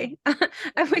 try.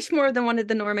 I wish more of them wanted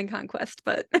the Norman Conquest,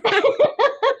 but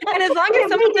and as long as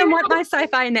some of them want my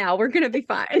sci-fi now, we're gonna be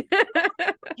fine.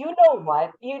 You know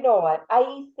what?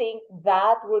 I think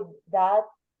that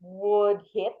would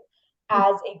hit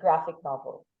as a graphic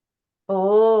novel.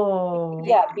 Oh,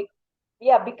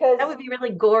 Yeah, because that would be really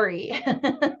gory.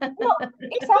 no,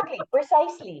 exactly,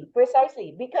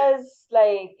 precisely. Because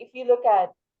like if you look at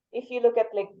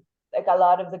like a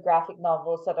lot of the graphic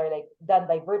novels that are like done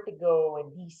by Vertigo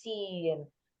and DC, and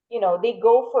they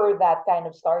go for that kind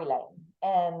of storyline.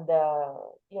 And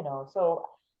so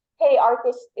hey,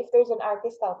 artists, if there's an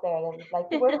artist out there that would like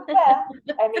to work with Beth,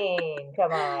 I mean,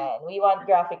 come on, we want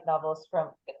graphic novels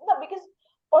from no, because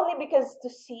only because to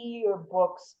see your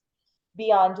books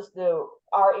beyond just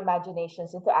our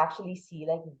imaginations, and to actually see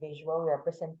like visual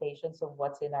representations of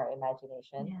what's in our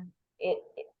imagination. Yeah.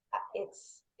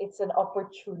 It's an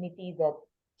opportunity that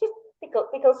just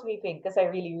tickles me pink, because I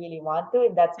really really want to,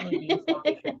 and that's me being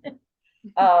selfish.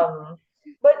 um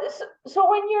but so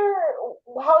when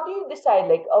how do you decide,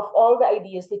 like, of all the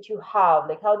ideas that you have,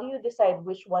 like how do you decide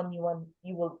which one you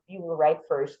will write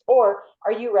first, or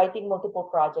are you writing multiple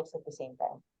projects at the same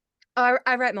time?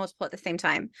 I write multiple at the same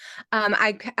time.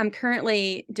 I'm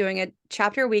currently doing a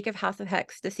chapter a week of House of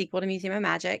Hex, the sequel to Museum of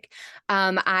Magic.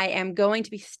 I am going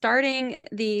to be starting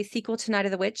the sequel to Night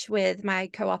of the Witch with my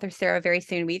co-author Sarah very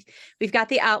soon. We've got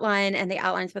the outline and the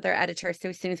outlines with our editor, so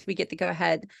as soon as we get the go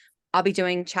ahead, I'll be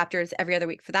doing chapters every other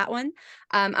week for that one.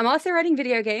 I'm also writing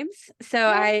video games, so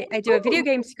I do a video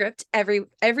game script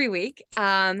every week.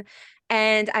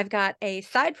 And I've got a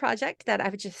side project that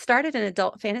I've just started, an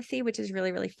adult fantasy, which is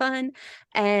really, really fun.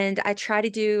 And I try to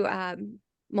do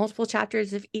multiple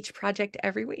chapters of each project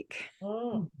every week.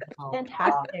 Mm. Oh,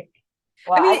 Fantastic.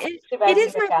 wow. I I mean, can just it imagine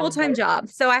is the my full-time calendar. job,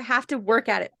 so I have to work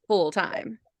at it full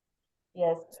time.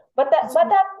 Yes, but that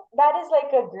is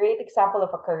like a great example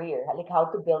of a career, like how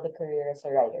to build a career as a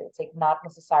writer. It's like not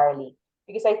necessarily,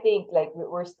 because I think like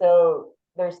there's still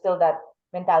that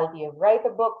mentality of write a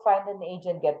book, find an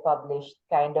agent, get published,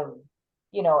 kind of,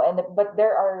 but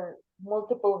there are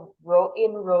multiple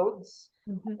inroads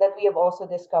Mhm. that we have also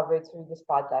discovered through this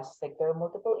podcast. Like there are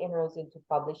multiple inroads into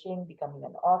publishing, becoming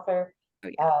an author, Oh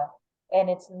yeah. uh, and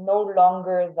it's no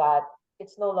longer that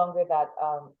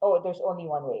oh, there's only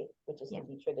one way, which is Yeah. to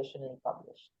be traditionally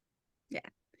published.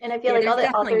 And I feel Yeah, like there's all the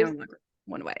definitely authors, no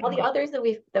one way. All the others that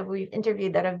we've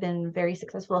interviewed that have been very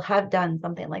successful have done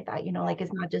something like that. Like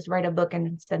it's not just write a book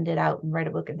and send it out and write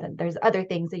a book and send. There's other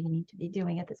things that you need to be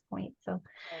doing at this point. So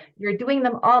you're doing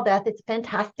them all, Beth. It's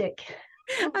fantastic.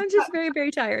 I'm just very,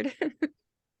 very tired.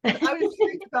 I was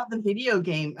curious about the video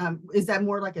game. Is that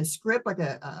more like a script, like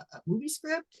a movie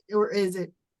script, or is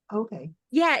it okay?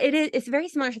 Yeah, it is. It's very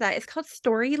similar to that. It's called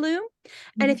Story Loom.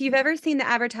 And if you've ever seen the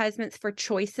advertisements for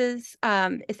Choices,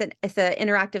 it's an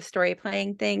interactive story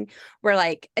playing thing where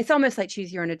like it's almost like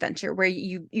Choose Your Own Adventure, where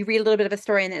you read a little bit of a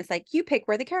story and then it's like you pick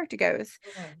where the character goes.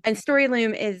 And Story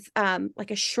Loom is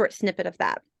like a short snippet of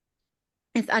that.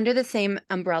 It's under the same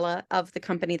umbrella of the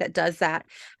company that does that.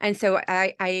 And so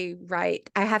I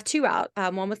have two out.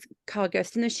 One was called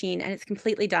Ghost in the Machine, and it's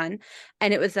completely done.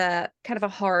 And it was a kind of a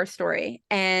horror story.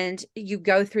 And you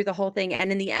go through the whole thing. And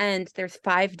in the end, there's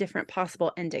 5 different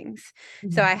possible endings.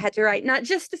 So I had to write not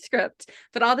just the script,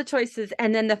 but all the choices,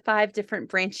 and then the 5 different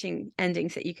branching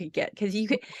endings that you could get. Because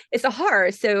it's a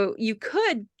horror. So you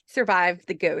could survive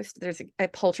the ghost. There's a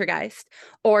poltergeist,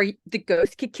 or the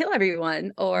ghost could kill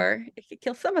everyone, or it could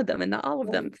kill some of them and not all of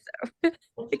them. So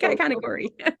it got kind of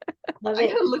gory. Love I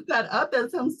it. gotta look that up. That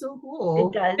sounds so cool.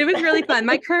 It does. It was really fun.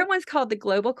 My current one's called the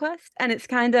Global Quest, and it's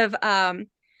kind of the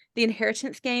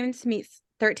inheritance games meets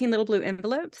 13 Little Blue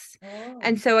Envelopes.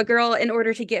 And so a girl, in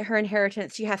order to get her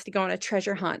inheritance, she has to go on a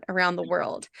treasure hunt around the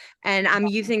world. And I'm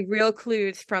using real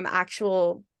clues from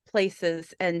actual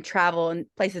places and travel and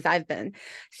places I've been,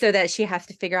 so that she has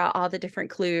to figure out all the different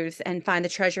clues and find the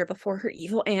treasure before her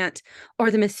evil aunt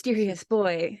or the mysterious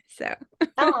boy. So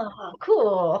Oh,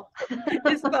 cool.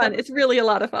 it's fun. It's really a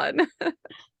lot of fun.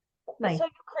 Nice. So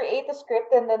you create the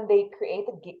script and then they create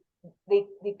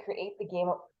they create the game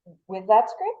with that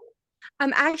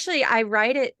script? Actually, I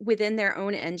write it within their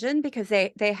own engine because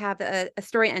they have a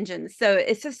story engine. So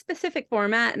it's a specific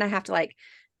format, and I have to like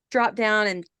drop down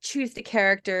and choose the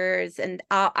characters, and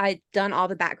I've done all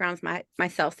the backgrounds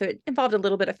myself, so it involved a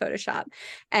little bit of Photoshop,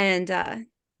 and I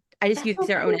just use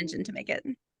their own engine to make it.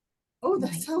 Oh,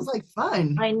 that sounds like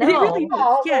fun. I It know. really is,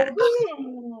 yeah.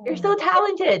 You're so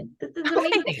talented. This is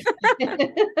amazing.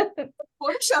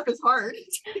 Photoshop is hard.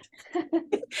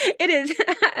 It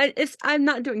is. I'm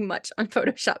not doing much on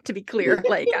Photoshop, to be clear.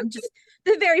 Like I'm just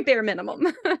the very bare minimum.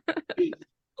 Yeah.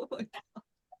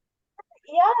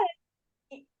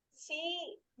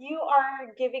 See, you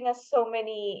are giving us so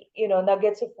many,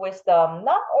 nuggets of wisdom,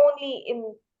 not only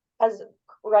in as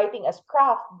writing as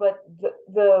craft, but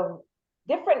the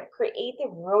different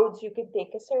creative roads you can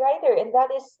take as a writer. And that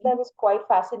is quite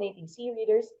fascinating. See,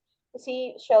 readers,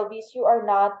 see, Shelby's,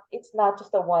 it's not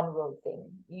just a one road thing.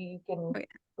 You can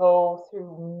go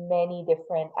through many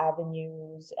different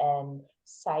avenues and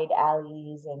side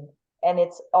alleys, and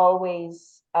it's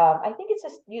always I think it's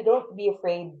just you don't be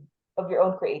afraid of your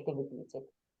own creativity. It's like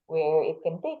where it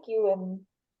can take you,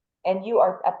 and you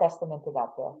are a testament to that,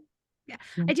 though. Yeah,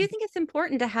 I do think it's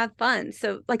important to have fun.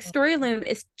 So like Story Loom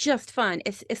is just fun.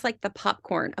 It's like the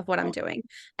popcorn of what I'm doing.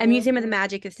 And Museum of the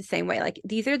Magic is the same way. Like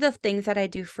these are the things that I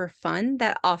do for fun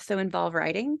that also involve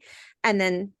writing. And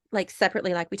then like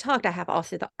separately, like we talked, I have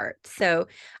also the art. So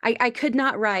I could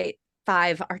not write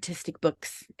 5 artistic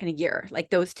books in a year. Like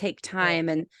those take time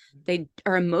and they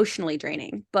are emotionally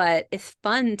draining, but it's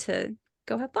fun to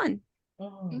go have fun.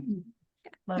 You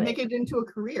make it into a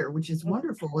career, which is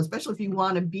wonderful, especially if you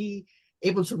want to be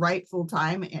able to write full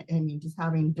time, and just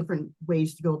having different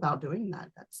ways to go about doing that.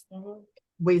 That's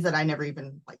ways that I never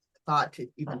even thought to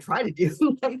even try to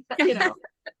do.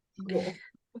 Cool.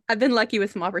 I've been lucky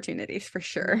with some opportunities for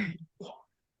sure.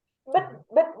 But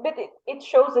it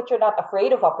shows that you're not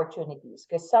afraid of opportunities,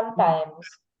 because sometimes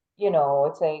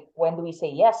it's like, when do we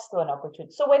say yes to an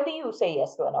opportunity? So when do you say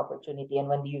yes to an opportunity, and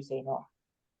when do you say no?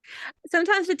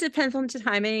 Sometimes it depends on the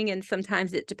timing, and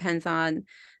sometimes it depends on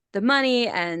the money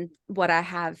and what I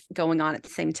have going on at the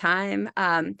same time.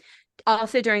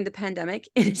 Also during the pandemic,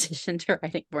 in addition to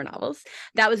writing more novels,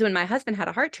 that was when my husband had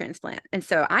a heart transplant. And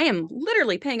so I am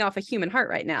literally paying off a human heart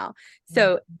right now.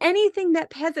 So anything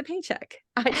that has a paycheck,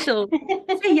 I shall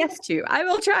say yes to. I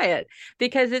will try it,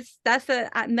 because that's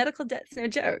a medical debt's no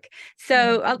joke.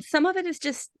 So some of it is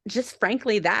just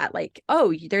frankly that, like,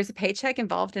 oh, there's a paycheck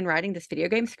involved in writing this video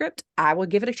game script. I will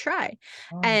give it a try.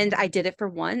 And I did it for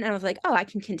one, and I was like, oh, I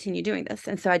can continue doing this.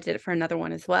 And so I did it for another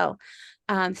one as well.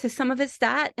 So some of it's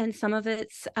that, and some of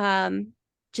it's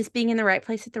just being in the right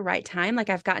place at the right time. Like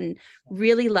I've gotten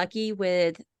really lucky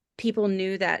with people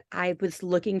knew that I was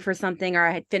looking for something, or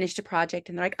I had finished a project,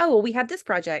 and they're like, oh, well, we have this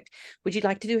project. Would you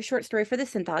like to do a short story for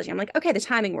this anthology? I'm like, okay, the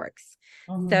timing works.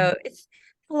 So it's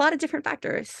a lot of different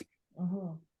factors.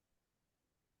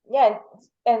 yeah,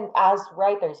 and as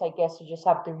writers, I guess you just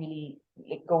have to really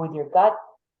like go with your gut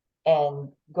and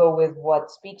go with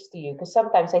what speaks to you. Because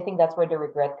sometimes I think that's where the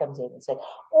regret comes in. It's like,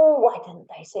 oh, why didn't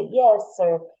I say yes?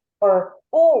 Or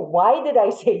oh, why did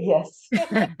I say yes?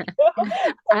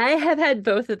 I have had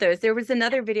both of those. There was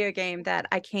another video game that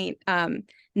I can't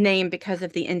name because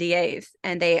of the NDAs,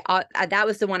 and that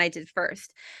was the one I did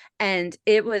first, and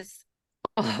it was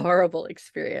a horrible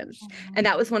experience. And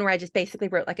that was one where I just basically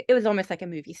wrote like it was almost like a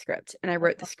movie script, and I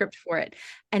wrote the script for it,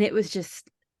 and it was just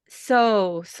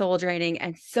so soul draining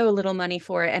and so little money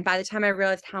for it. And by the time I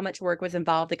realized how much work was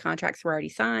involved, the contracts were already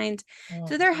signed.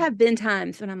 So there have been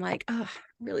times when I'm like, oh,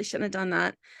 really shouldn't have done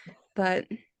that, but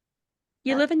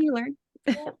you live and you learn.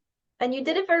 Yeah. And you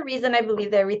did it for a reason. I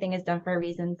believe that everything is done for a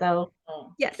reason. So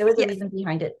Yes, there was a yes. reason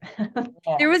behind it.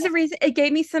 There was a reason. It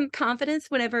gave me some confidence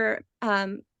whenever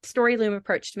Storyloom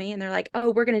approached me and they're like,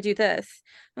 oh, we're going to do this.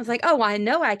 I was like, oh, I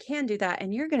know I can do that.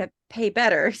 And you're going to pay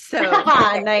better. So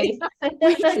Nice.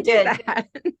 we can do Good. that.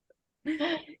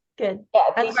 Good. Yeah,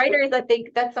 As writers, I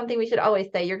think that's something we should always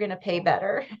say. You're going to pay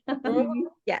better.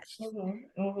 Yes.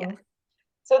 Yes.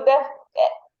 So Beth,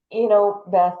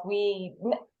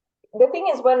 the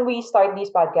thing is when we start these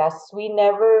podcasts, we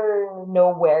never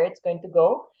know where it's going to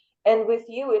go. And with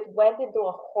you, it went into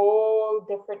a whole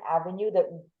different avenue that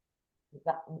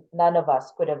none of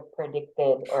us could have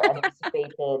predicted or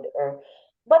anticipated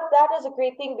but that is a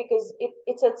great thing because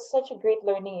such a great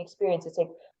learning experience. It's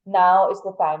like now is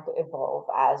the time to evolve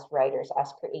as writers,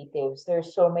 as creatives.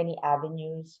 There's so many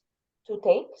avenues to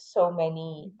take, so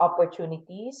many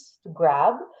opportunities to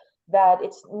grab, that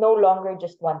it's no longer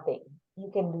just one thing. You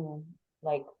can do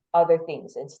like other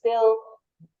things and still,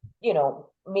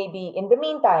 maybe in the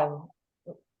meantime,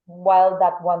 while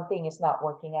that one thing is not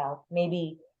working out,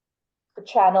 maybe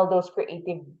channel those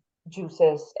creative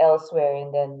juices elsewhere,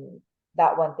 and then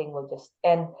that one thing will just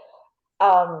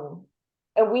um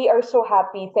and we are so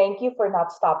happy. Thank you for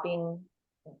not stopping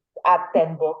at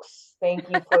 10 books. Thank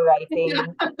you for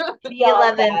writing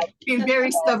beyond 11. that. Being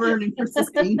very stubborn and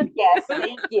persisting. Yes,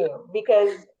 thank you,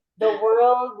 because the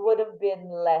world would have been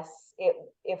less if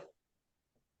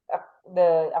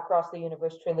the Across the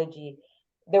Universe trilogy,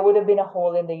 there would have been a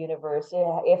hole in the universe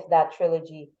if that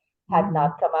trilogy had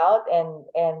not come out,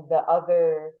 and the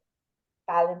other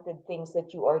talented things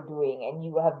that you are doing, and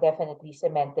you have definitely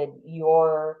cemented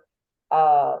your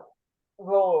uh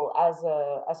role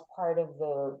as part of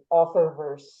the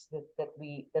authorverse that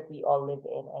we all live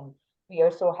in. And we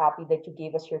are so happy that you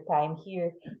gave us your time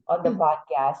here on the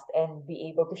podcast and be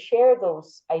able to share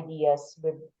those ideas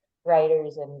with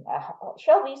writers. And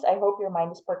Shelby's, I hope your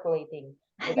mind is percolating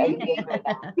with ideas right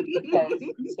now,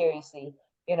 because seriously,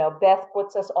 Beth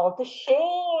puts us all to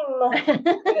shame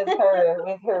with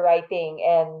her writing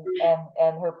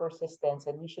and her persistence.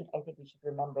 And I think we should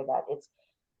remember that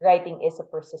writing is a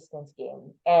persistence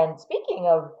game. And speaking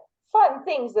of fun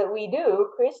things that we do,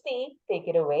 Christy, take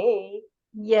it away.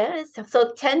 Yes.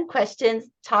 So 10 questions,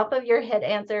 top of your head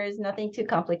answers, nothing too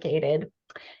complicated.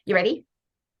 You ready?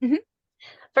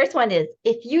 First one is,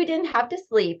 if you didn't have to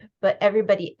sleep, but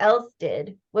everybody else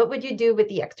did, what would you do with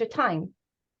the extra time?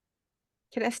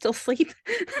 Can I still sleep?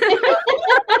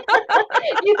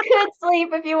 You could sleep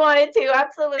if you wanted to.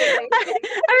 Absolutely. I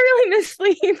really miss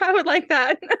sleep. I would like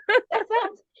that. That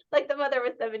sounds like the mother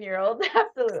of a 7-year-old.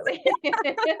 Absolutely.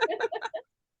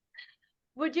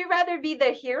 Would you rather be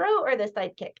the hero or the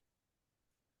sidekick?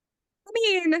 I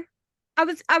mean, I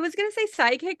was gonna say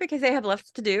sidekick because they have less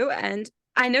to do, and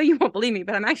I know you won't believe me,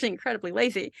 but I'm actually incredibly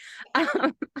lazy.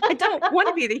 I don't want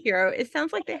to be the hero. It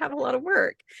sounds like they have a lot of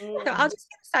work. So I'll just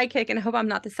be the sidekick and hope I'm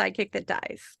not the sidekick that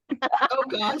dies. Oh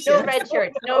gosh. No red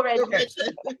shirt. No red shirt.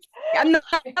 I'm not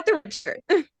the red shirt.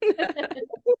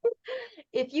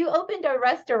 If you opened a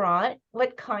restaurant,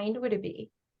 what kind would it be?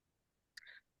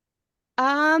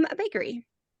 A bakery.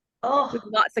 Oh, with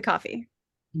lots of coffee.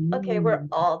 Okay, we're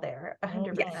all there,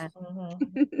 100%. Yes.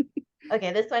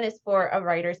 Okay, this one is for a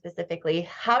writer specifically.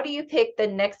 How do you pick the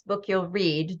next book you'll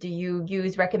read? Do you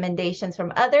use recommendations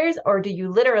from others, or do you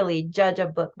literally judge a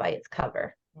book by its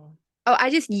cover? Oh,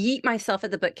 I just yeet myself at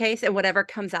the bookcase, and whatever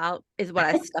comes out is what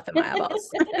I stuff in my eyeballs.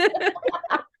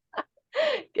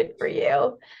 Good for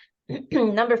you.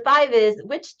 Number 5 is,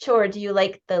 which chore do you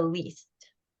like the least?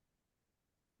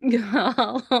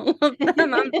 All of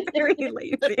them. I'm very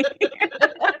lazy.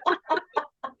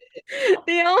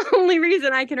 The only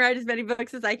reason I can write as many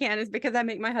books as I can is because I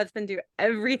make my husband do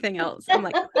everything else. I'm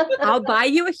like, I'll buy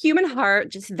you a human heart,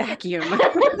 just vacuum.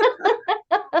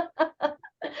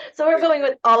 So we're going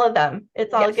with all of them.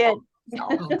 It's all Yes.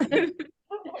 good.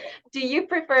 Do you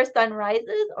prefer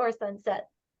sunrises or sunsets?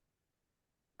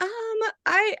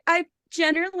 I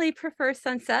generally prefer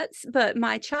sunsets, but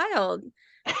my child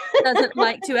doesn't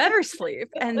like to ever sleep,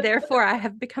 and therefore I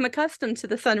have become accustomed to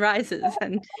the sunrises.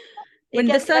 And when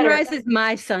the sun rises,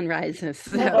 my sun rises.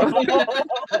 So.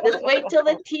 Just wait till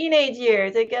the teenage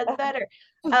years; it gets better.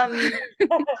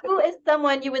 Who is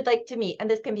someone you would like to meet? And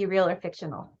this can be real or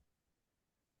fictional.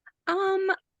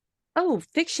 Oh,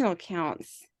 fictional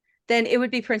counts. Then it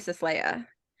would be Princess Leia.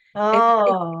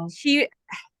 Oh,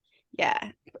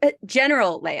 Yeah.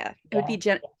 General Leia. It would be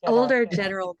older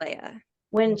General Leia.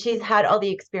 When she's had all the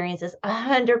experiences,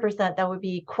 100%, that would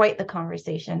be quite the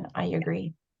conversation. I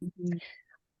agree. Mm-hmm.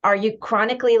 Are you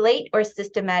chronically late or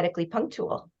systematically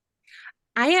punctual?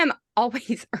 I am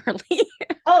always early.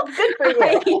 Oh, good for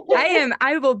you.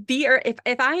 I will be,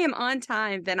 if I am on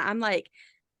time, then I'm like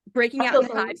breaking out in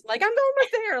hives. Like, I'm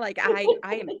almost there. Like, I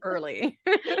am early.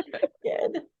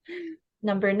 Good.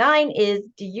 Number 9 is,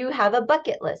 do you have a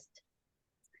bucket list?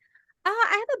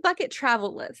 I have a bucket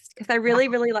travel list because I really,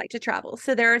 really like to travel.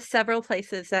 So there are several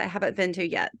places that I haven't been to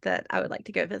yet that I would like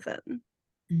to go visit.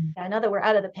 Yeah, now that we're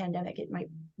out of the pandemic, it might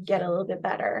get a little bit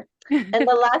better. And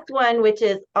the last one, which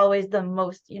is always the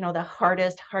most, the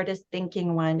hardest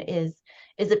thinking one, is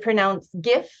it pronounced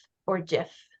GIF or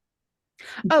GIF?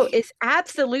 Oh, it's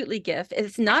absolutely GIF.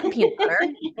 It's not peanut butter.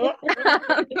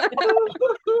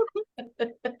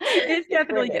 It's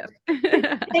definitely GIF.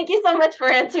 Thank you so much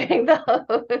for answering those.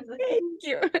 Thank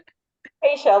you.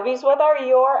 Hey, Shelby's, what are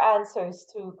your answers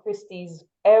to Christy's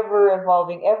ever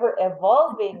evolving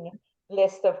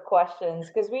list of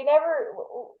questions? Because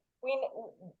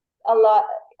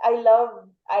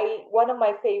one of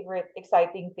my favorite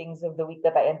exciting things of the week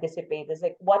that I anticipate is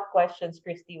like what questions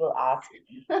Christy will ask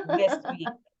this week,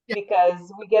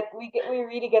 because we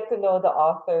really get to know the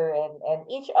author and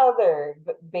each other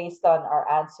based on our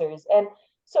answers. And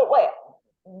so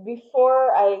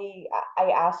before I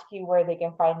ask you where they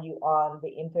can find you on the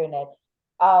internet,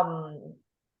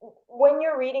 when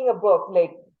you're reading a book,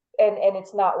 like, and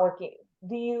it's not working,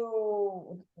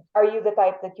 are you the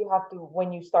type that you have to,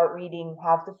 when you start reading,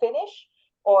 have to finish?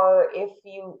 Or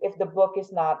if the book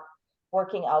is not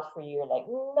working out for you, you're like,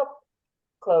 nope,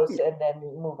 close and then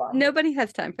move on? Nobody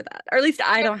has time for that, or at least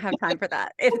I don't have time for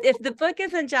that. If the book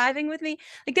isn't jiving with me,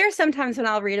 like there are some times when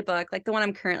I'll read a book, like the one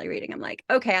I'm currently reading, I'm like,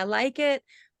 okay, I like it,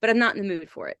 but I'm not in the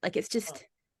mood for it. Like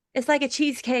it's like a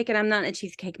cheesecake and I'm not in a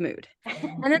cheesecake mood.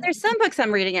 And then there's some books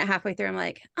I'm reading it halfway through, I'm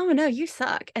like, oh no, you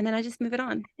suck, and then I just move it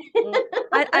on.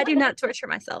 I do not torture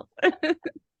myself.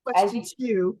 Question to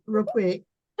you real quick.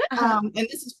 And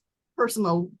this is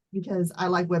personal because I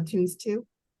like webtoons too.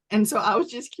 And so I was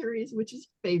just curious, which is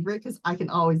your favorite, because I can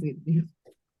always read you.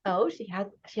 Oh, she has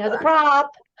a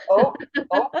prop. Lore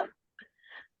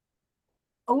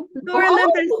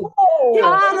Olympus.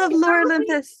 All of Lore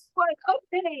Olympus.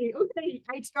 Okay.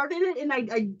 I started it and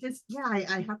I just,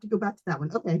 I have to go back to that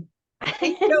one. Okay.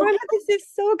 Lore Olympus is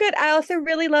so good. I also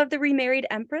really love The Remarried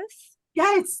Empress.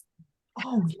 Yes.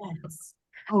 Oh, yes.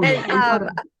 Oh, and,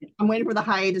 I'm waiting for the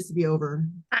hiatus to be over.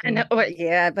 I know, but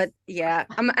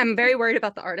I'm very worried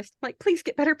about the artist. I'm like, please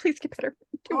get better, please get better.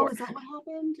 Is that what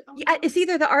happened? Yeah, it's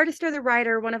either the artist or the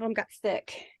writer. One of them got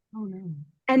sick. Oh no.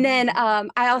 And then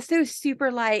I also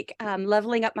super like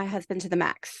Leveling Up My Husband to the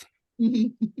Max. Yeah,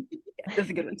 that's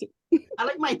a good one too. I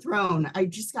like My Throne. I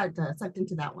just got sucked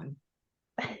into that one.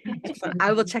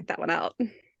 I will check that one out.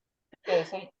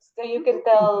 Okay, so you can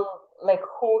tell like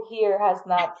who here has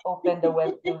not opened the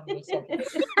webtoon recently.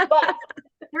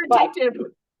 But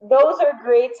those are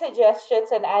great suggestions,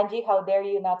 and Angie, how dare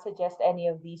you not suggest any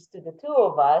of these to the two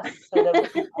of us? So that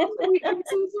I'm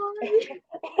so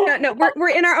sorry. No, we're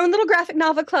in our own little graphic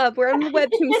novel club. We're in the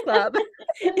webtoons club.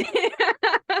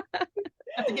 I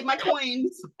have to get my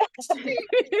coins.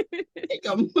 Take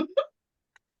them.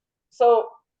 So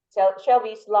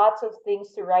Shelby's, lots of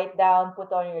things to write down,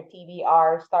 put on your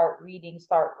TBR, start reading,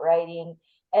 start writing.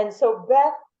 And so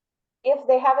Beth, if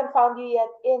they haven't found you yet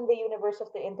in the universe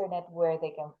of the internet, where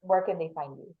can they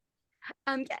find you?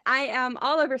 I am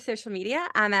all over social media.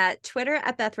 I'm at Twitter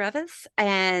at Beth Revis,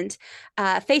 and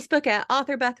Facebook at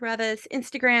Author Beth Revis,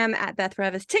 Instagram at Beth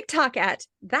Revis, TikTok at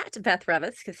That Beth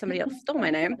Revis, because somebody else stole my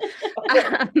name.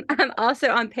 I'm also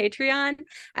on Patreon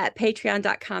at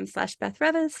patreon.com/Beth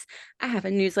Revis. I have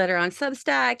a newsletter on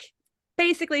Substack.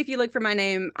 Basically, if you look for my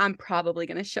name, I'm probably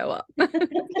going to show up.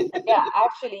 Yeah,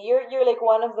 actually, you're like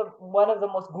one of the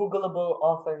most Googleable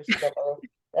authors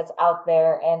that's out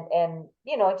there, and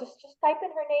just type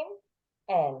in her name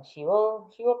and she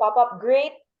will pop up.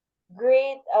 Great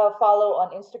follow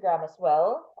on Instagram as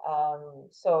well.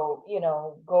 So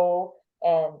go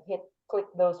and click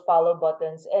those follow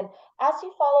buttons, and as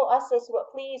you follow us as well,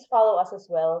 please follow us as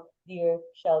well, dear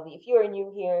Shelby. If you are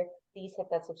new here, please hit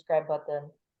that subscribe button,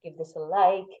 give this a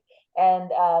like,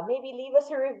 and maybe leave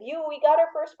us a review. We got our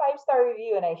first 5-star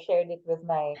review, and I shared it with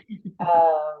my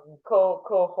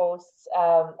co-hosts,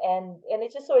 and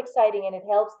it's just so exciting, and it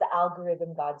helps the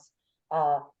algorithm gods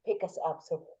pick us up.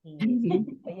 So please,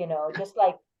 just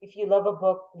like if you love a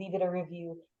book, leave it a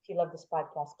review. If you love this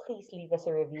podcast, please leave us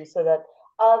a review so that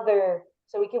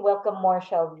so we can welcome more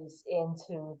Shelbys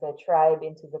into the tribe,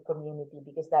 into the community,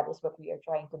 because that is what we are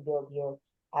trying to build here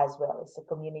as well. It's a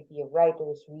community of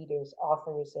writers, readers,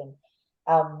 authors, and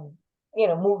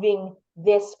moving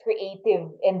this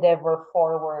creative endeavor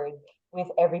forward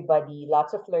with everybody.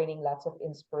 Lots of learning, lots of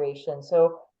inspiration.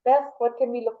 So, Beth, what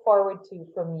can we look forward to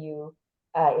from you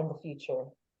in the future?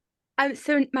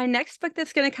 So my next book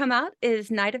that's going to come out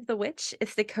is Night of the Witch.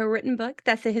 It's the co-written book.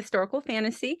 That's a historical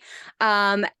fantasy.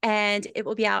 And it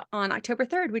will be out on October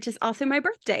 3rd, which is also my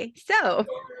birthday. So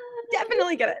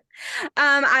definitely get it.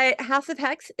 House of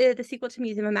Hex, the sequel to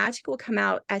Museum of Magic, will come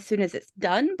out as soon as it's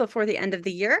done before the end of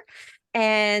the year.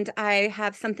 And I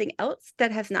have something else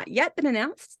that has not yet been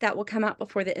announced that will come out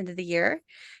before the end of the year.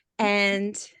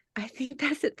 And I think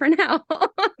that's it for now.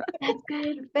 That's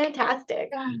good.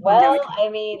 Fantastic. Well, I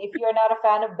mean, if you're not a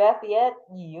fan of Beth yet,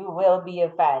 you will be a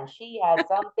fan. She has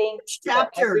something for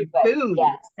everybody. Boom.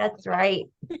 Yes, That's right.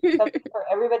 something for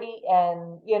everybody.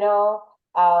 And,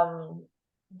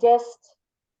 just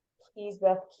please,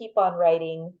 Beth, keep on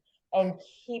writing and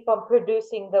keep on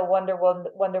producing the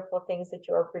wonderful things that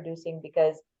you are producing,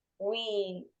 because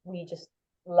we just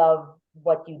love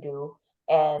what you do,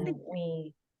 and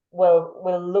we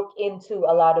will look into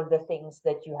a lot of the things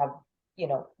that you have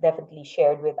definitely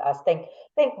shared with us. Thank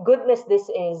goodness this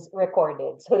is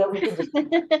recorded so that we can just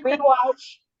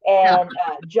rewatch and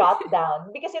jot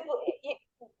down, because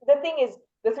the thing is,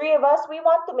 the three of us, we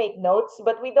want to make notes,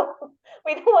 but we don't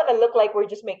want to look like we're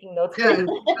just making notes. Yeah,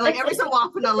 like every so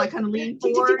often I'll like kind of lean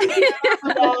forward. You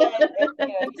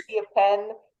see a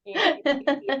pen.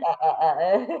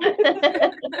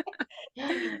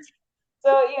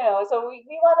 So so we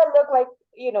want to look like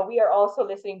we are also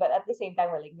listening, but at the same time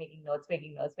we're like making notes. We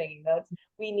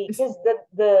need, because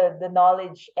the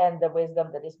knowledge and the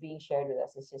wisdom that is being shared with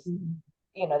us is just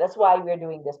that's why we're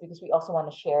doing this, because we also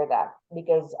want to share that,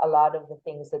 because a lot of the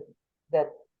things that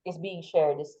is being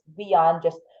shared is beyond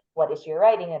just what is your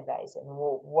writing advice and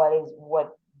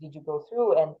what did you go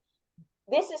through, and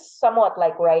this is somewhat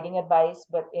like writing advice,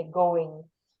 but it going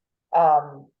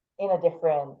in a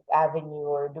different avenue,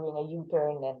 or doing a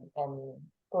U-turn and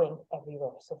going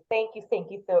everywhere. So thank you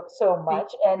so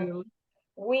much. And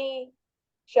we,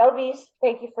 Shelbys,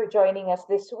 thank you for joining us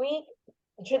this week.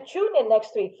 Tune in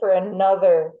next week for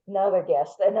another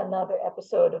guest and another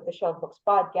episode of the Shelved Books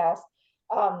podcast.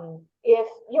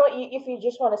 If you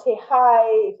just want to say hi,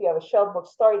 if you have a Shelved Book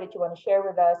story that you want to share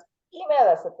with us, email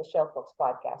us at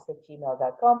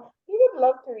theshelvedbookspodcast@gmail.com. We would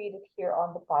love to read it here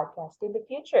on the podcast in the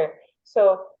future.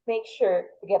 So make sure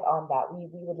to get on that. We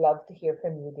would love to hear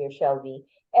from you, dear Shelby.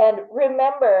 And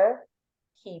remember,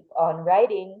 keep on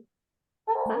writing.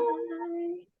 Bye.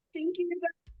 Bye. Thank you.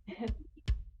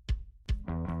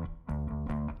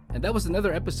 And that was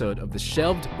another episode of the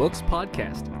Shelved Books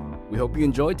Podcast. We hope you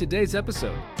enjoyed today's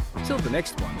episode. Till the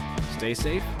next one, stay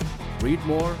safe, read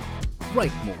more,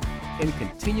 write more, and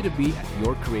continue to be at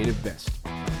your creative best.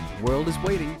 The world is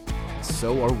waiting, and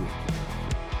so are we.